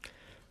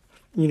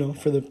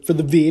 for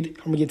the vid.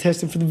 I'm gonna get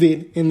tested for the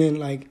vid. And then,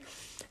 like,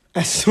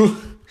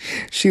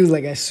 she was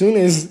like, as soon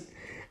as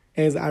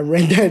I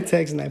read that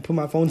text and I put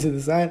my phone to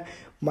the side,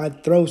 my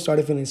throat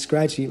started feeling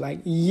scratchy.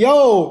 Like,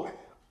 yo,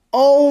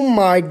 oh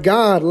my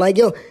God, like,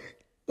 yo.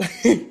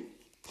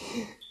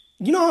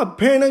 You know how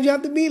paranoid you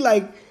have to be?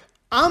 Like,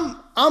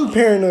 I'm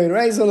paranoid,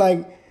 right? So,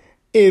 like,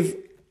 if,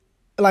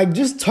 like,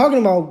 just talking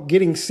about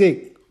getting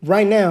sick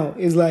right now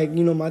is like,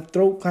 my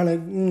throat kind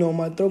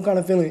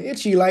of feeling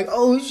itchy. Like,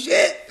 oh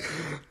shit.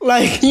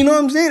 Like, you know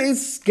what I'm saying?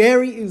 It's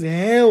scary as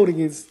hell to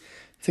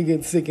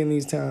get sick in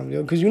these times,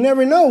 yo. Because you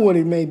never know what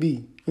it may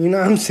be. You know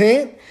what I'm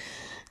saying?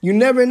 You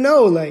never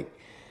know. Like,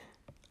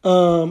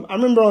 I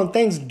remember on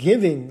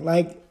Thanksgiving,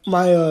 like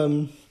my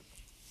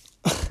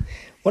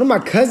one of my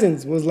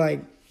cousins was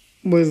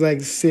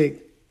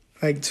sick,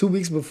 like 2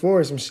 weeks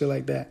before or some shit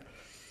like that.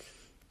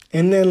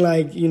 And then,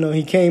 like,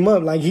 he came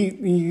up, like,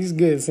 he's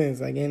good since,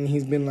 like, and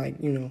he's been, like,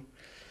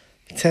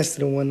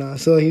 tested and whatnot.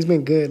 So he's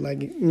been good,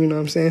 like, you know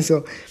what I'm saying?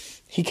 So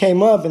he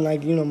came up and,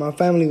 like, my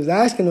family was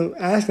asking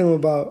him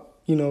about,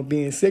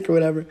 being sick or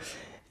whatever.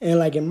 And,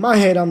 like, in my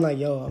head, I'm like,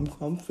 yo,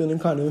 I'm feeling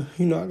kind of,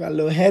 I got a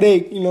little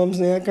headache, you know what I'm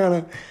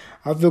saying?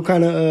 I feel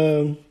kind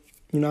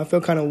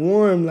of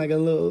warm, like a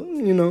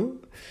little,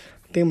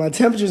 I think my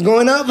temperature's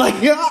going up. Like,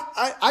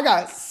 I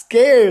got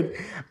scared.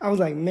 I was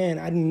like, man,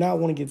 I do not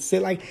want to get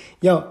sick. Like,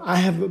 yo, I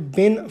have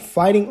been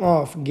fighting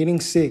off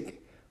getting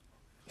sick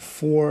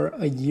for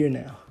a year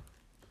now.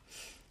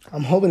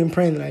 I'm hoping and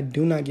praying that I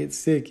do not get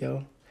sick,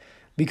 yo.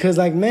 Because,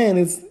 like, man,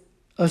 it's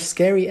a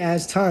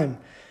scary-ass time.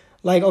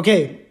 Like,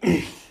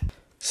 okay,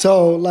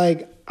 so,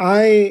 like,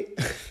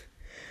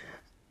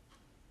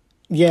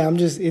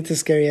 it's a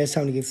scary-ass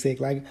time to get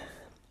sick. Like,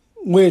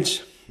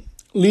 which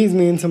leads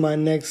me into my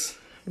next,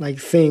 like,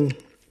 thing.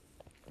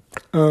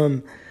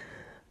 Have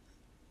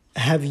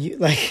you,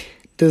 like,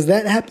 does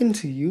that happen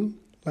to you?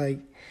 Like,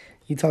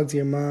 you talk to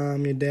your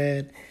mom, your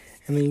dad,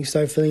 and then you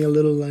start feeling a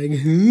little like,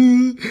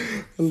 your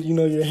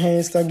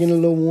hands start getting a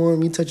little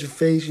warm. You touch your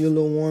face, you're a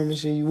little warm and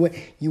shit. You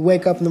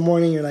wake up in the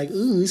morning, you're like,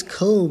 ooh, it's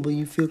cold, but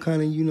you feel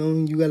kind of, you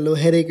got a little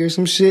headache or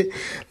some shit.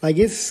 Like,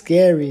 it's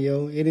scary,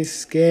 yo. It is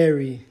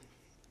scary.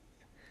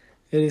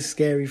 It is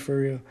scary for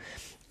real.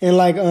 And,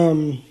 like,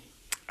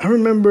 I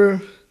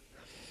remember,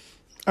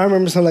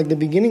 so, like, the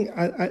beginning,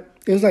 it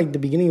was, like, the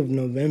beginning of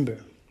November.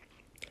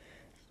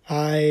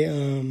 I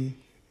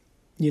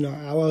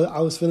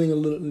was feeling a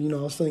little,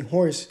 I was feeling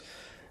hoarse.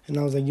 And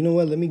I was like, you know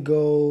what, let me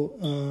go,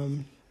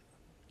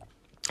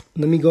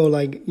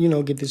 like,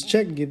 get this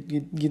checked,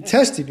 get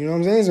tested, you know what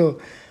I'm saying?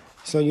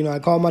 So, I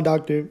called my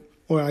doctor,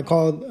 or I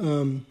called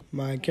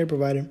my care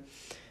provider.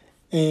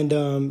 And,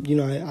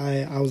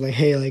 I was like,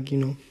 hey, like,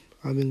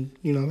 I've been,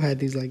 I've had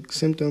these, like,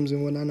 symptoms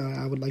and whatnot.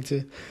 I would like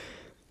to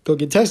go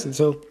get tested.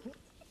 So,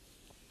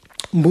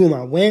 boom,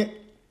 I went.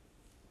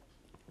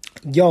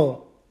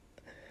 Yo,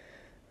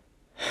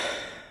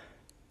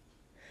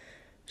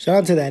 shout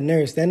out to that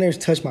nurse. That nurse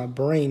touched my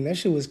brain. That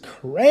shit was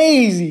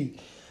crazy.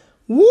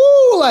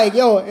 Woo! Like,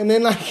 yo, and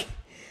then, like,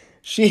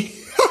 she,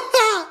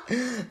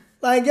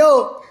 like,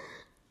 yo.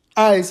 All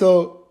right,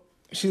 so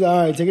she's like,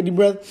 all right, take a deep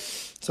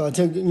breath. So I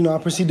took, I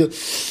proceed to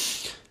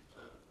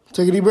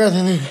take a deep breath,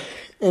 and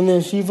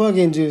then she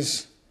fucking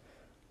just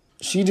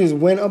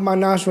went up my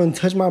nostril and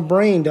touched my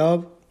brain,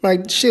 dog.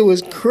 Like, shit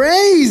was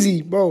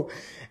crazy, bro.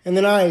 And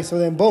then, all right, so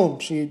then, boom,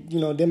 she,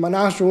 did my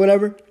nostril,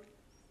 whatever.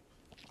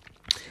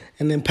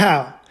 And then,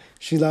 pow.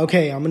 She's like,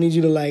 okay, I'm going to need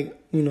you to, like,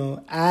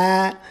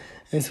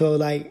 And so,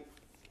 like,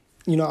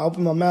 I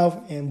opened my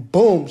mouth, and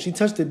boom, she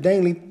touched the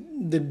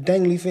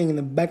dangly thing in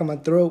the back of my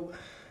throat.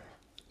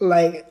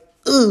 Like,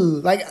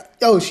 ugh. Like,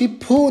 yo, she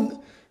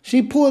pulled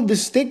the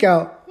stick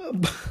out.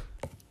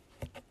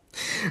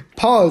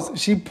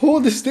 Pause. She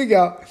pulled the stick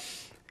out.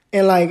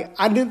 And, like,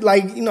 I did,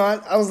 like,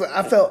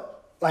 I felt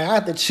like I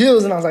had the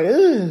chills, and I was like,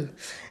 ugh.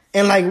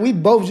 And, like, we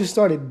both just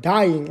started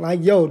dying.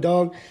 Like, yo,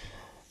 dog,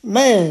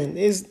 man,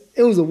 it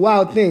was a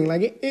wild thing.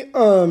 Like, I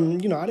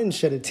didn't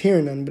shed a tear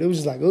or nothing, but it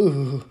was just like,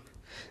 ooh,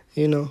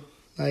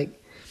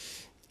 like,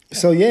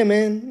 so, yeah,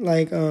 man,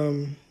 like,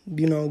 go,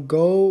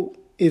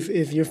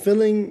 if you're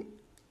feeling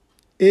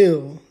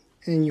ill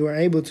and you are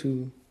able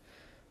to,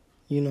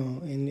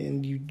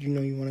 and you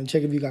want to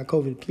check if you got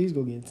COVID, please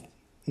go get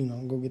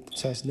the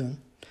test done.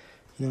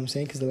 You know what I'm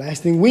saying? Because the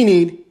last thing we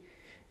need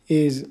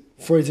is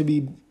for it to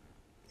be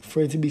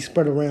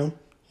spread around.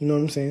 You know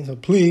what I'm saying? So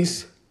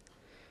please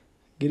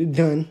get it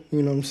done.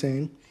 You know what I'm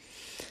saying?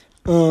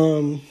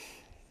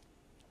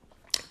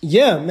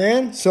 Yeah,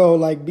 man. So,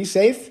 like, be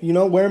safe.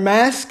 Wear a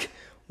mask.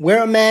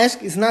 Wear a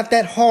mask. It's not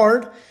that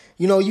hard.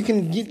 You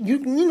can get, you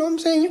know what I'm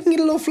saying? You can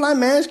get a little fly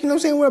mask. You know what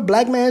I'm saying? Wear a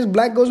black mask.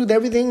 Black goes with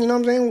everything. You know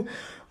what I'm saying?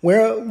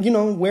 Wear a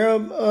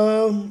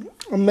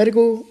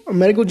medical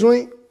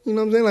joint. You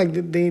know what I'm saying?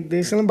 Like,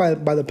 they sell them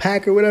by the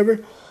pack or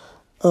whatever.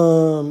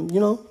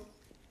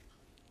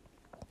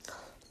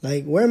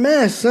 Like, wear a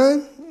mask,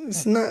 son.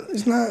 It's not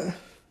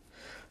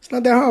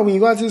that hard. When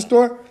you go out to the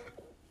store,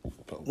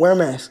 wear a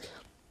mask.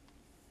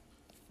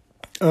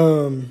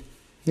 It's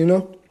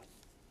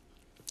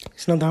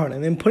not that hard.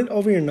 And then put it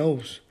over your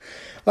nose.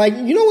 Like,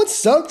 you know what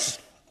sucks?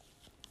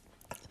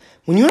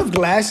 When you have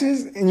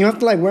glasses and you have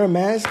to, like, wear a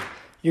mask,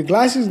 your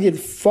glasses get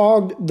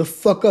fogged the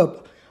fuck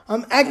up.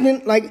 I'm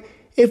acting like,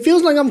 it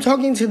feels like I'm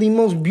talking to the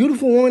most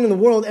beautiful woman in the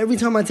world every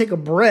time I take a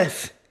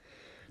breath.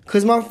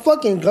 Because my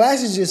fucking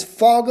glasses just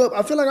fog up.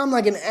 I feel like I'm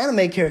like an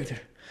anime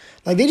character.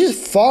 Like, they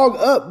just fog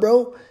up,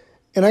 bro.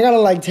 And I gotta,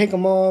 like, take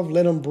them off,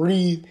 let them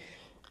breathe.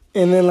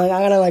 And then like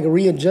I gotta like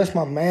readjust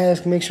my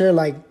mask, make sure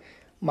like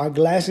my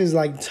glasses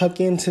like tuck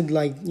into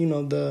like, you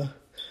know, the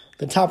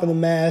top of the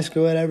mask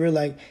or whatever.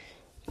 Like,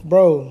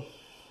 bro,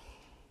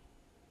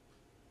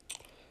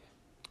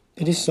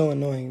 it is so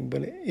annoying,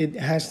 but it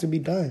has to be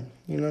done.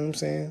 You know what I'm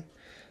saying?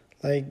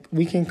 Like,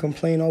 we can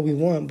complain all we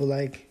want, but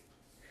like,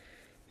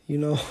 you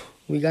know,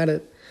 we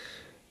gotta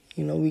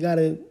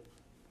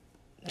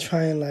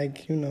try and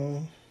like, you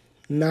know,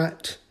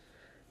 not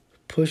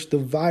push the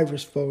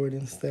virus forward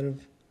instead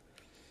of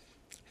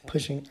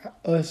pushing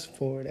us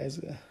forward as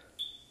a,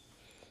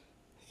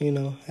 you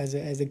know, as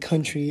a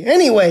country.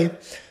 Anyway,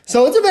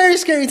 so it's a very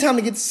scary time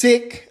to get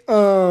sick.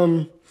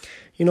 You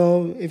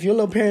know, if you're a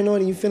little paranoid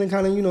and you're feeling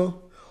kind of, you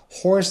know,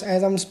 hoarse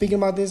as I'm speaking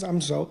about this,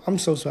 I'm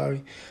so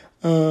sorry.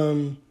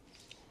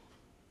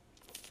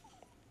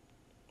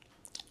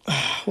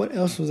 What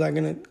else was I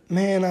gonna?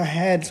 Man, I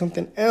had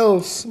something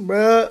else,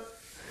 bruh.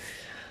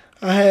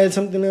 I had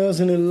something else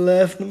and it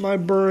left my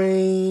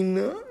brain.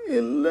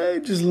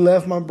 It just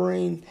left my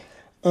brain.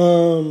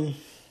 So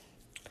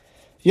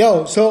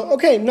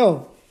okay,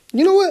 no.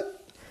 You know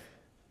what?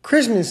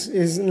 Christmas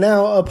is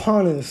now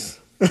upon us.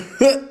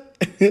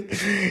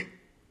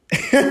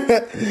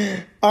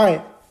 All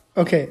right.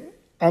 Okay.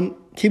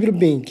 Keep it a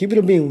bean. Keep it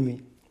a bean with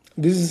me.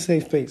 This is a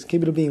safe space.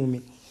 Keep it a bean with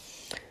me.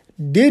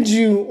 Did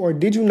you or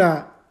did you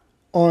not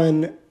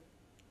on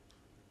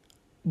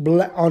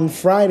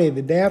Friday,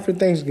 the day after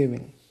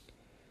Thanksgiving,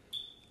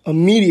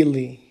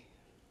 immediately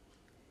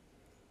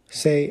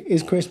say,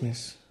 it's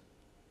Christmas?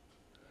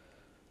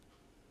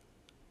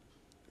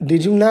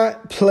 Did you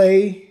not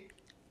play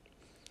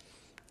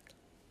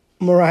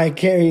Mariah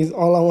Carey's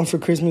All I Want for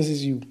Christmas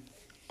Is You?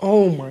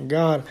 Oh, my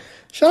God.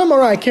 Shout out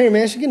Mariah Carey,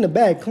 man. She getting the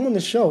bag. Come on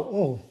the show.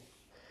 Oh,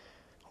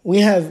 we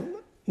have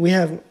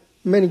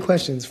many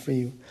questions for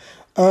you.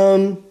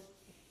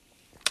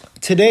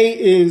 Today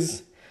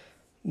is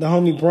the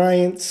homie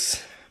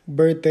Bryant's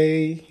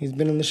birthday. He's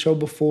been on the show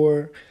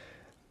before.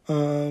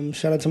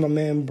 Shout out to my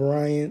man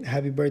Bryant.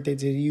 Happy birthday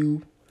to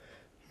you,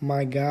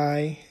 my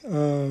guy.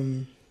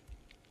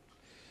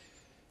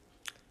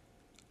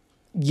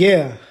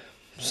 Yeah.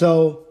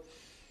 So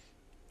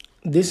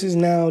this is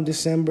now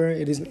December.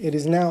 It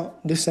is now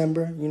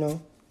December, you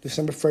know,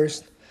 December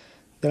 1st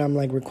that I'm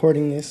like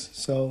recording this.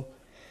 So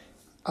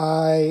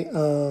I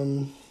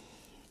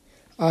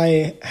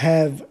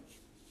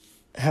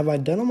have I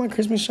done all my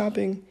Christmas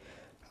shopping?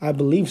 I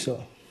believe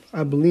so.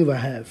 I believe I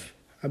have.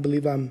 I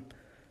believe I'm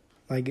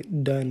like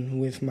done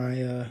with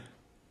my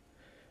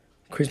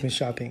Christmas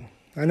shopping.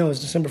 I know it's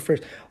December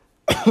 1st.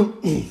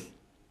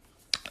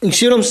 You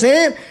see what I'm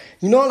saying?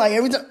 You know, like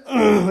every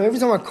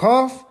time I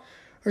cough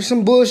or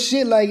some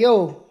bullshit, like,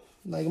 yo,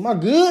 like, am I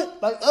good?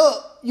 Like,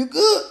 you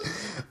good?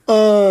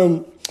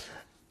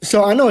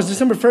 So I know it's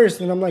December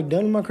 1st and I'm like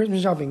done with my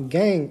Christmas shopping,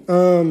 gang.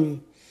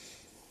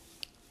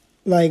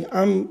 Like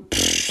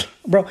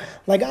bro,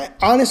 like I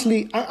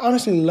honestly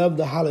love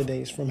the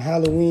holidays, from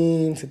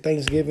Halloween to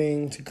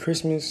Thanksgiving to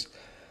Christmas.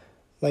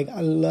 Like,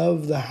 I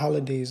love the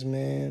holidays,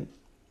 man.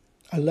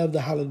 I love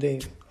the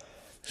holidays.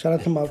 Shout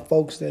out to my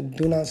folks that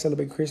do not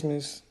celebrate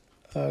Christmas,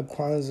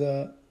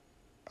 Kwanzaa,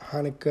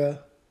 Hanukkah,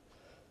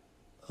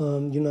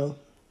 you know,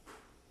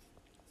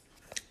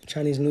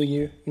 Chinese New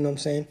Year, you know what I'm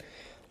saying?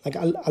 Like,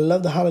 I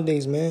love the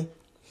holidays, man.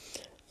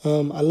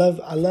 I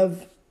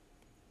love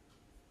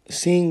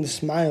seeing the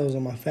smiles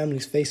on my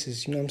family's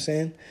faces, you know what I'm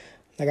saying?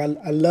 Like,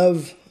 I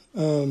love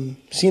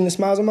seeing the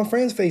smiles on my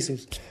friends'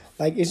 faces.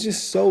 Like, it's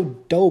just so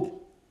dope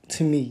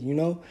to me, you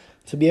know,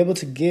 to be able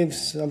to give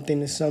something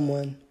to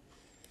someone,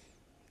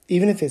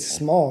 even if it's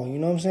small, you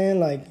know what I'm saying?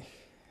 Like,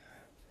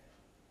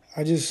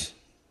 I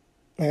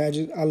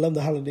love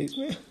the holidays,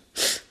 man.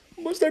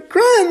 I'm gonna start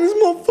crying, this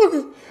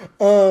motherfucker.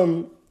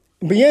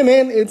 But yeah,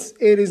 man, it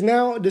is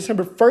now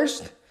December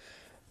 1st.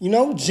 You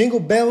know, jingle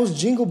bells,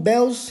 jingle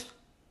bell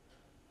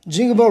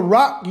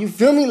rock. You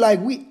feel me? Like,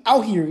 we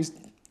out here, it's,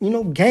 you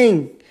know,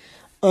 gang.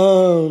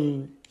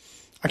 I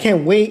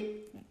can't wait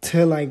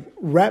to like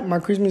wrap my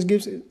Christmas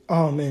gifts.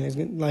 Oh man, it's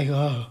like,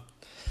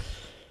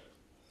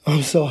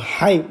 I'm so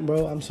hyped,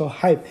 bro. I'm so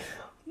hyped.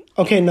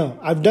 Okay, no,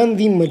 I've done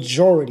the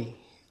majority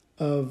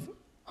of.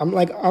 I'm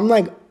like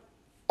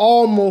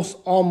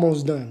almost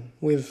done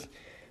with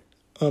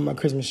my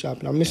Christmas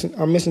shopping. I'm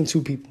missing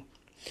two people.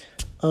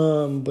 But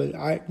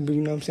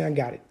you know what I'm saying? I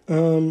got it.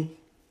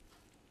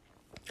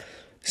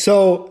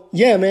 So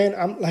yeah, man,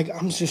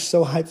 I'm just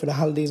so hyped for the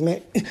holidays,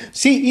 man.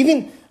 See,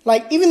 even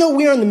though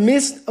we're in the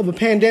midst of a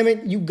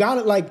pandemic, you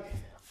gotta like,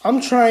 I'm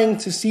trying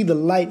to see the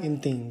light in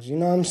things. You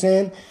know what I'm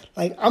saying?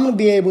 Like, I'm gonna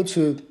be able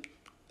to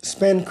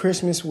spend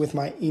Christmas with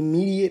my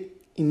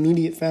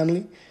immediate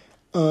family.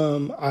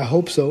 I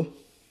hope so.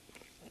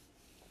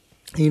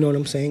 You know what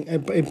I'm saying?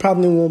 It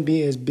probably won't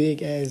be as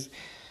big as,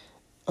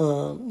 you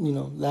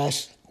know,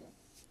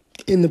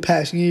 in the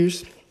past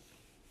years.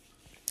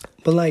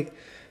 But like,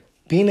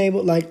 being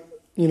able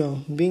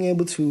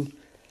to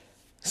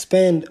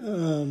spend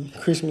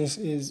Christmas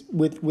is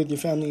with your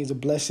family is a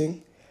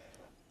blessing.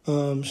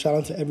 Shout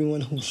out to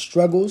everyone who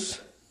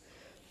struggles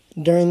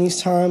during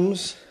these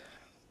times.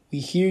 We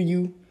hear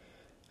you.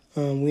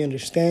 We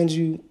understand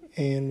you,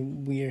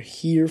 and we are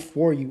here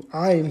for you.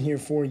 I am here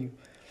for you.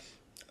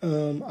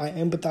 I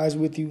empathize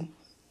with you.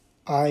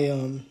 I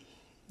hear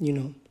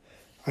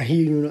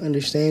you and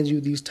understand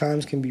you. These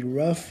times can be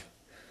rough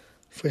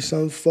for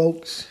some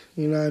folks,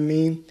 you know what I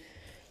mean?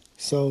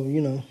 So,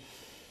 you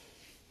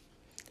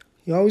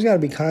always got to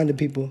be kind to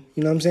people.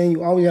 You know what I'm saying?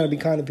 You always got to be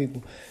kind to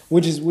people,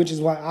 which is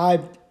why I,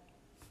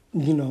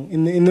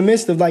 in the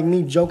midst of like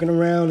me joking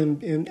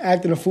around and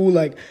acting a fool,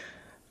 like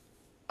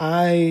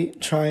I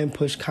try and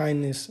push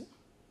kindness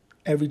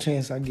every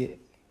chance I get,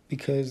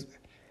 because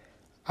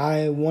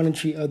I want to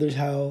treat others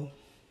how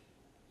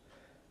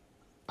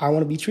I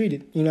want to be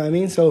treated. You know what I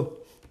mean? So,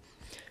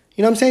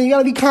 you know what I'm saying? You got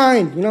to be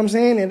kind. You know what I'm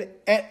saying? And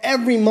at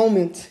every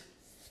moment,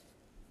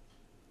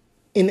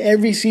 in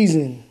every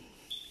season,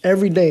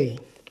 every day.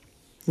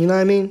 You know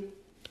what I mean?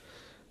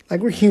 Like,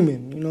 we're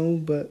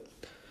human, but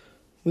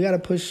we got to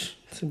push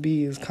to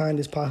be as kind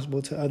as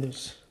possible to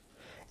others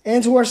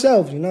and to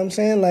ourselves. You know what I'm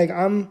saying? Like,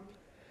 I'm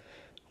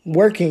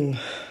working,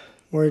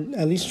 or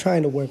at least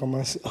trying to work on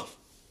myself.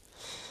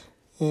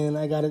 And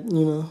I got to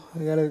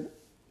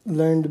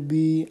learn to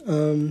be,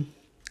 I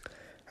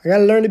got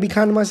to learn to be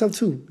kind to myself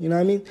too. You know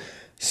what I mean?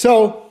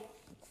 So,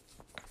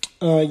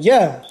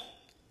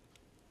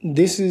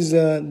 this is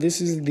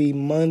the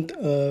month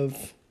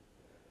of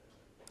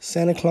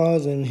Santa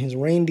Claus and his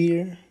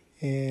reindeer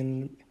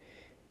and,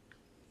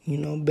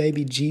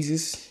 baby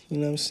Jesus, you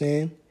know what I'm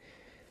saying?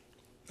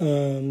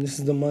 This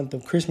is the month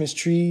of Christmas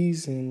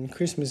trees and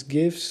Christmas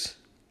gifts.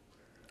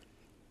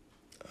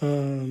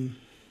 I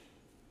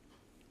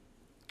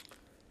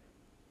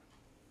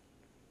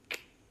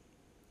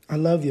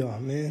love y'all,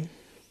 man.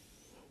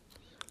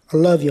 I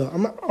love y'all.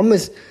 I'm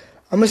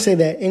gonna say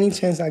that any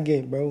chance I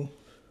get, bro.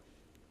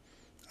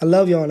 I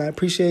love y'all, and I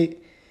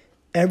appreciate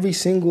every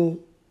single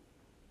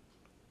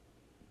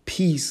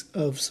piece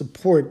of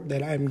support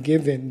that I'm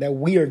given, that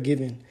we are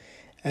given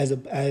as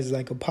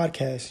like a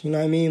podcast. You know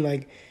what I mean?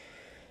 Like,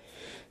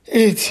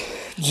 it's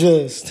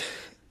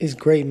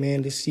great,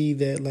 man, to see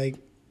that, like,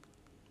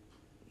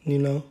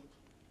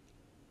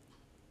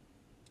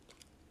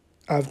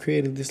 I've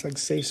created this like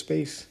safe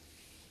space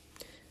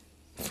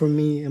for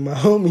me and my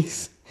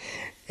homies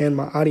and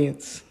my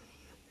audience,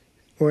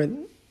 or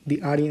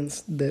the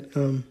audience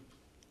that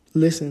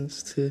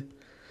listens to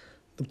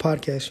the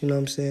podcast, you know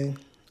what I'm saying?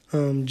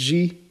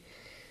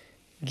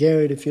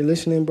 Garrett, if you're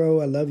listening, bro,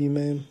 I love you,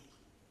 man.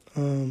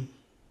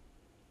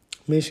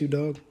 Miss you,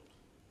 dog.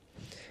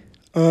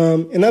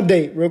 An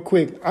update real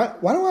quick.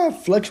 Why do I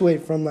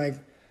fluctuate from like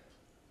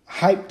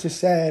hype to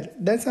sad?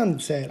 That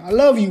sounded sad. I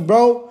love you,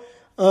 bro.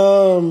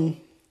 An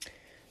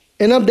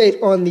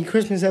update on the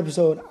Christmas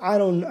episode. I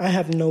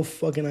have no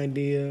fucking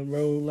idea,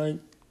 bro. Like,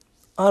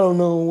 I don't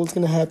know what's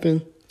gonna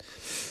happen.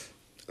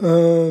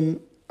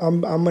 I'm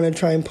gonna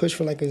try and push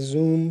for like a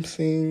Zoom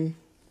thing,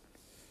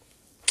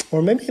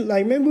 or maybe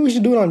we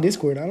should do it on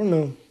Discord. I don't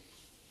know.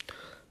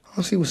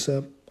 I'll see what's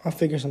up. I'll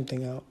figure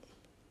something out.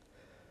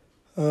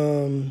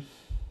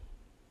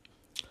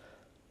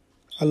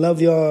 I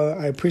love y'all.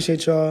 I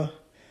appreciate y'all.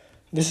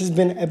 This has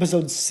been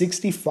episode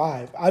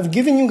 65. I've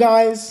given you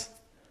guys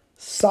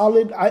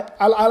solid.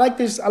 I like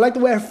this. I like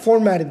the way I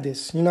formatted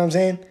this. You know what I'm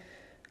saying?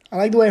 I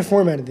like the way I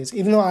formatted this.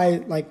 Even though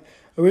I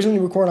originally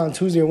record on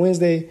Tuesday or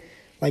Wednesday,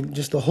 like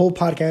just the whole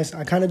podcast,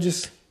 I kind of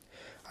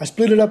I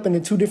split it up into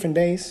 2 different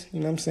days. You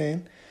know what I'm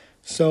saying?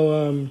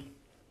 So,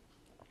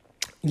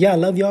 I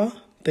love y'all.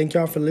 Thank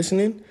y'all for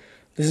listening.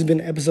 This has been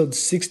episode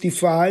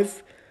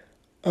 65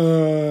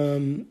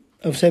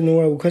 of Saving the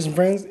World with Quest and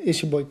Friends.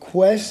 It's your boy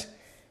Quest,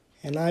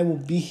 and I will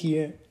be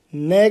here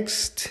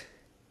next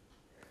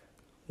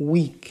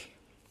week.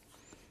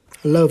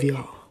 I love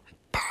y'all.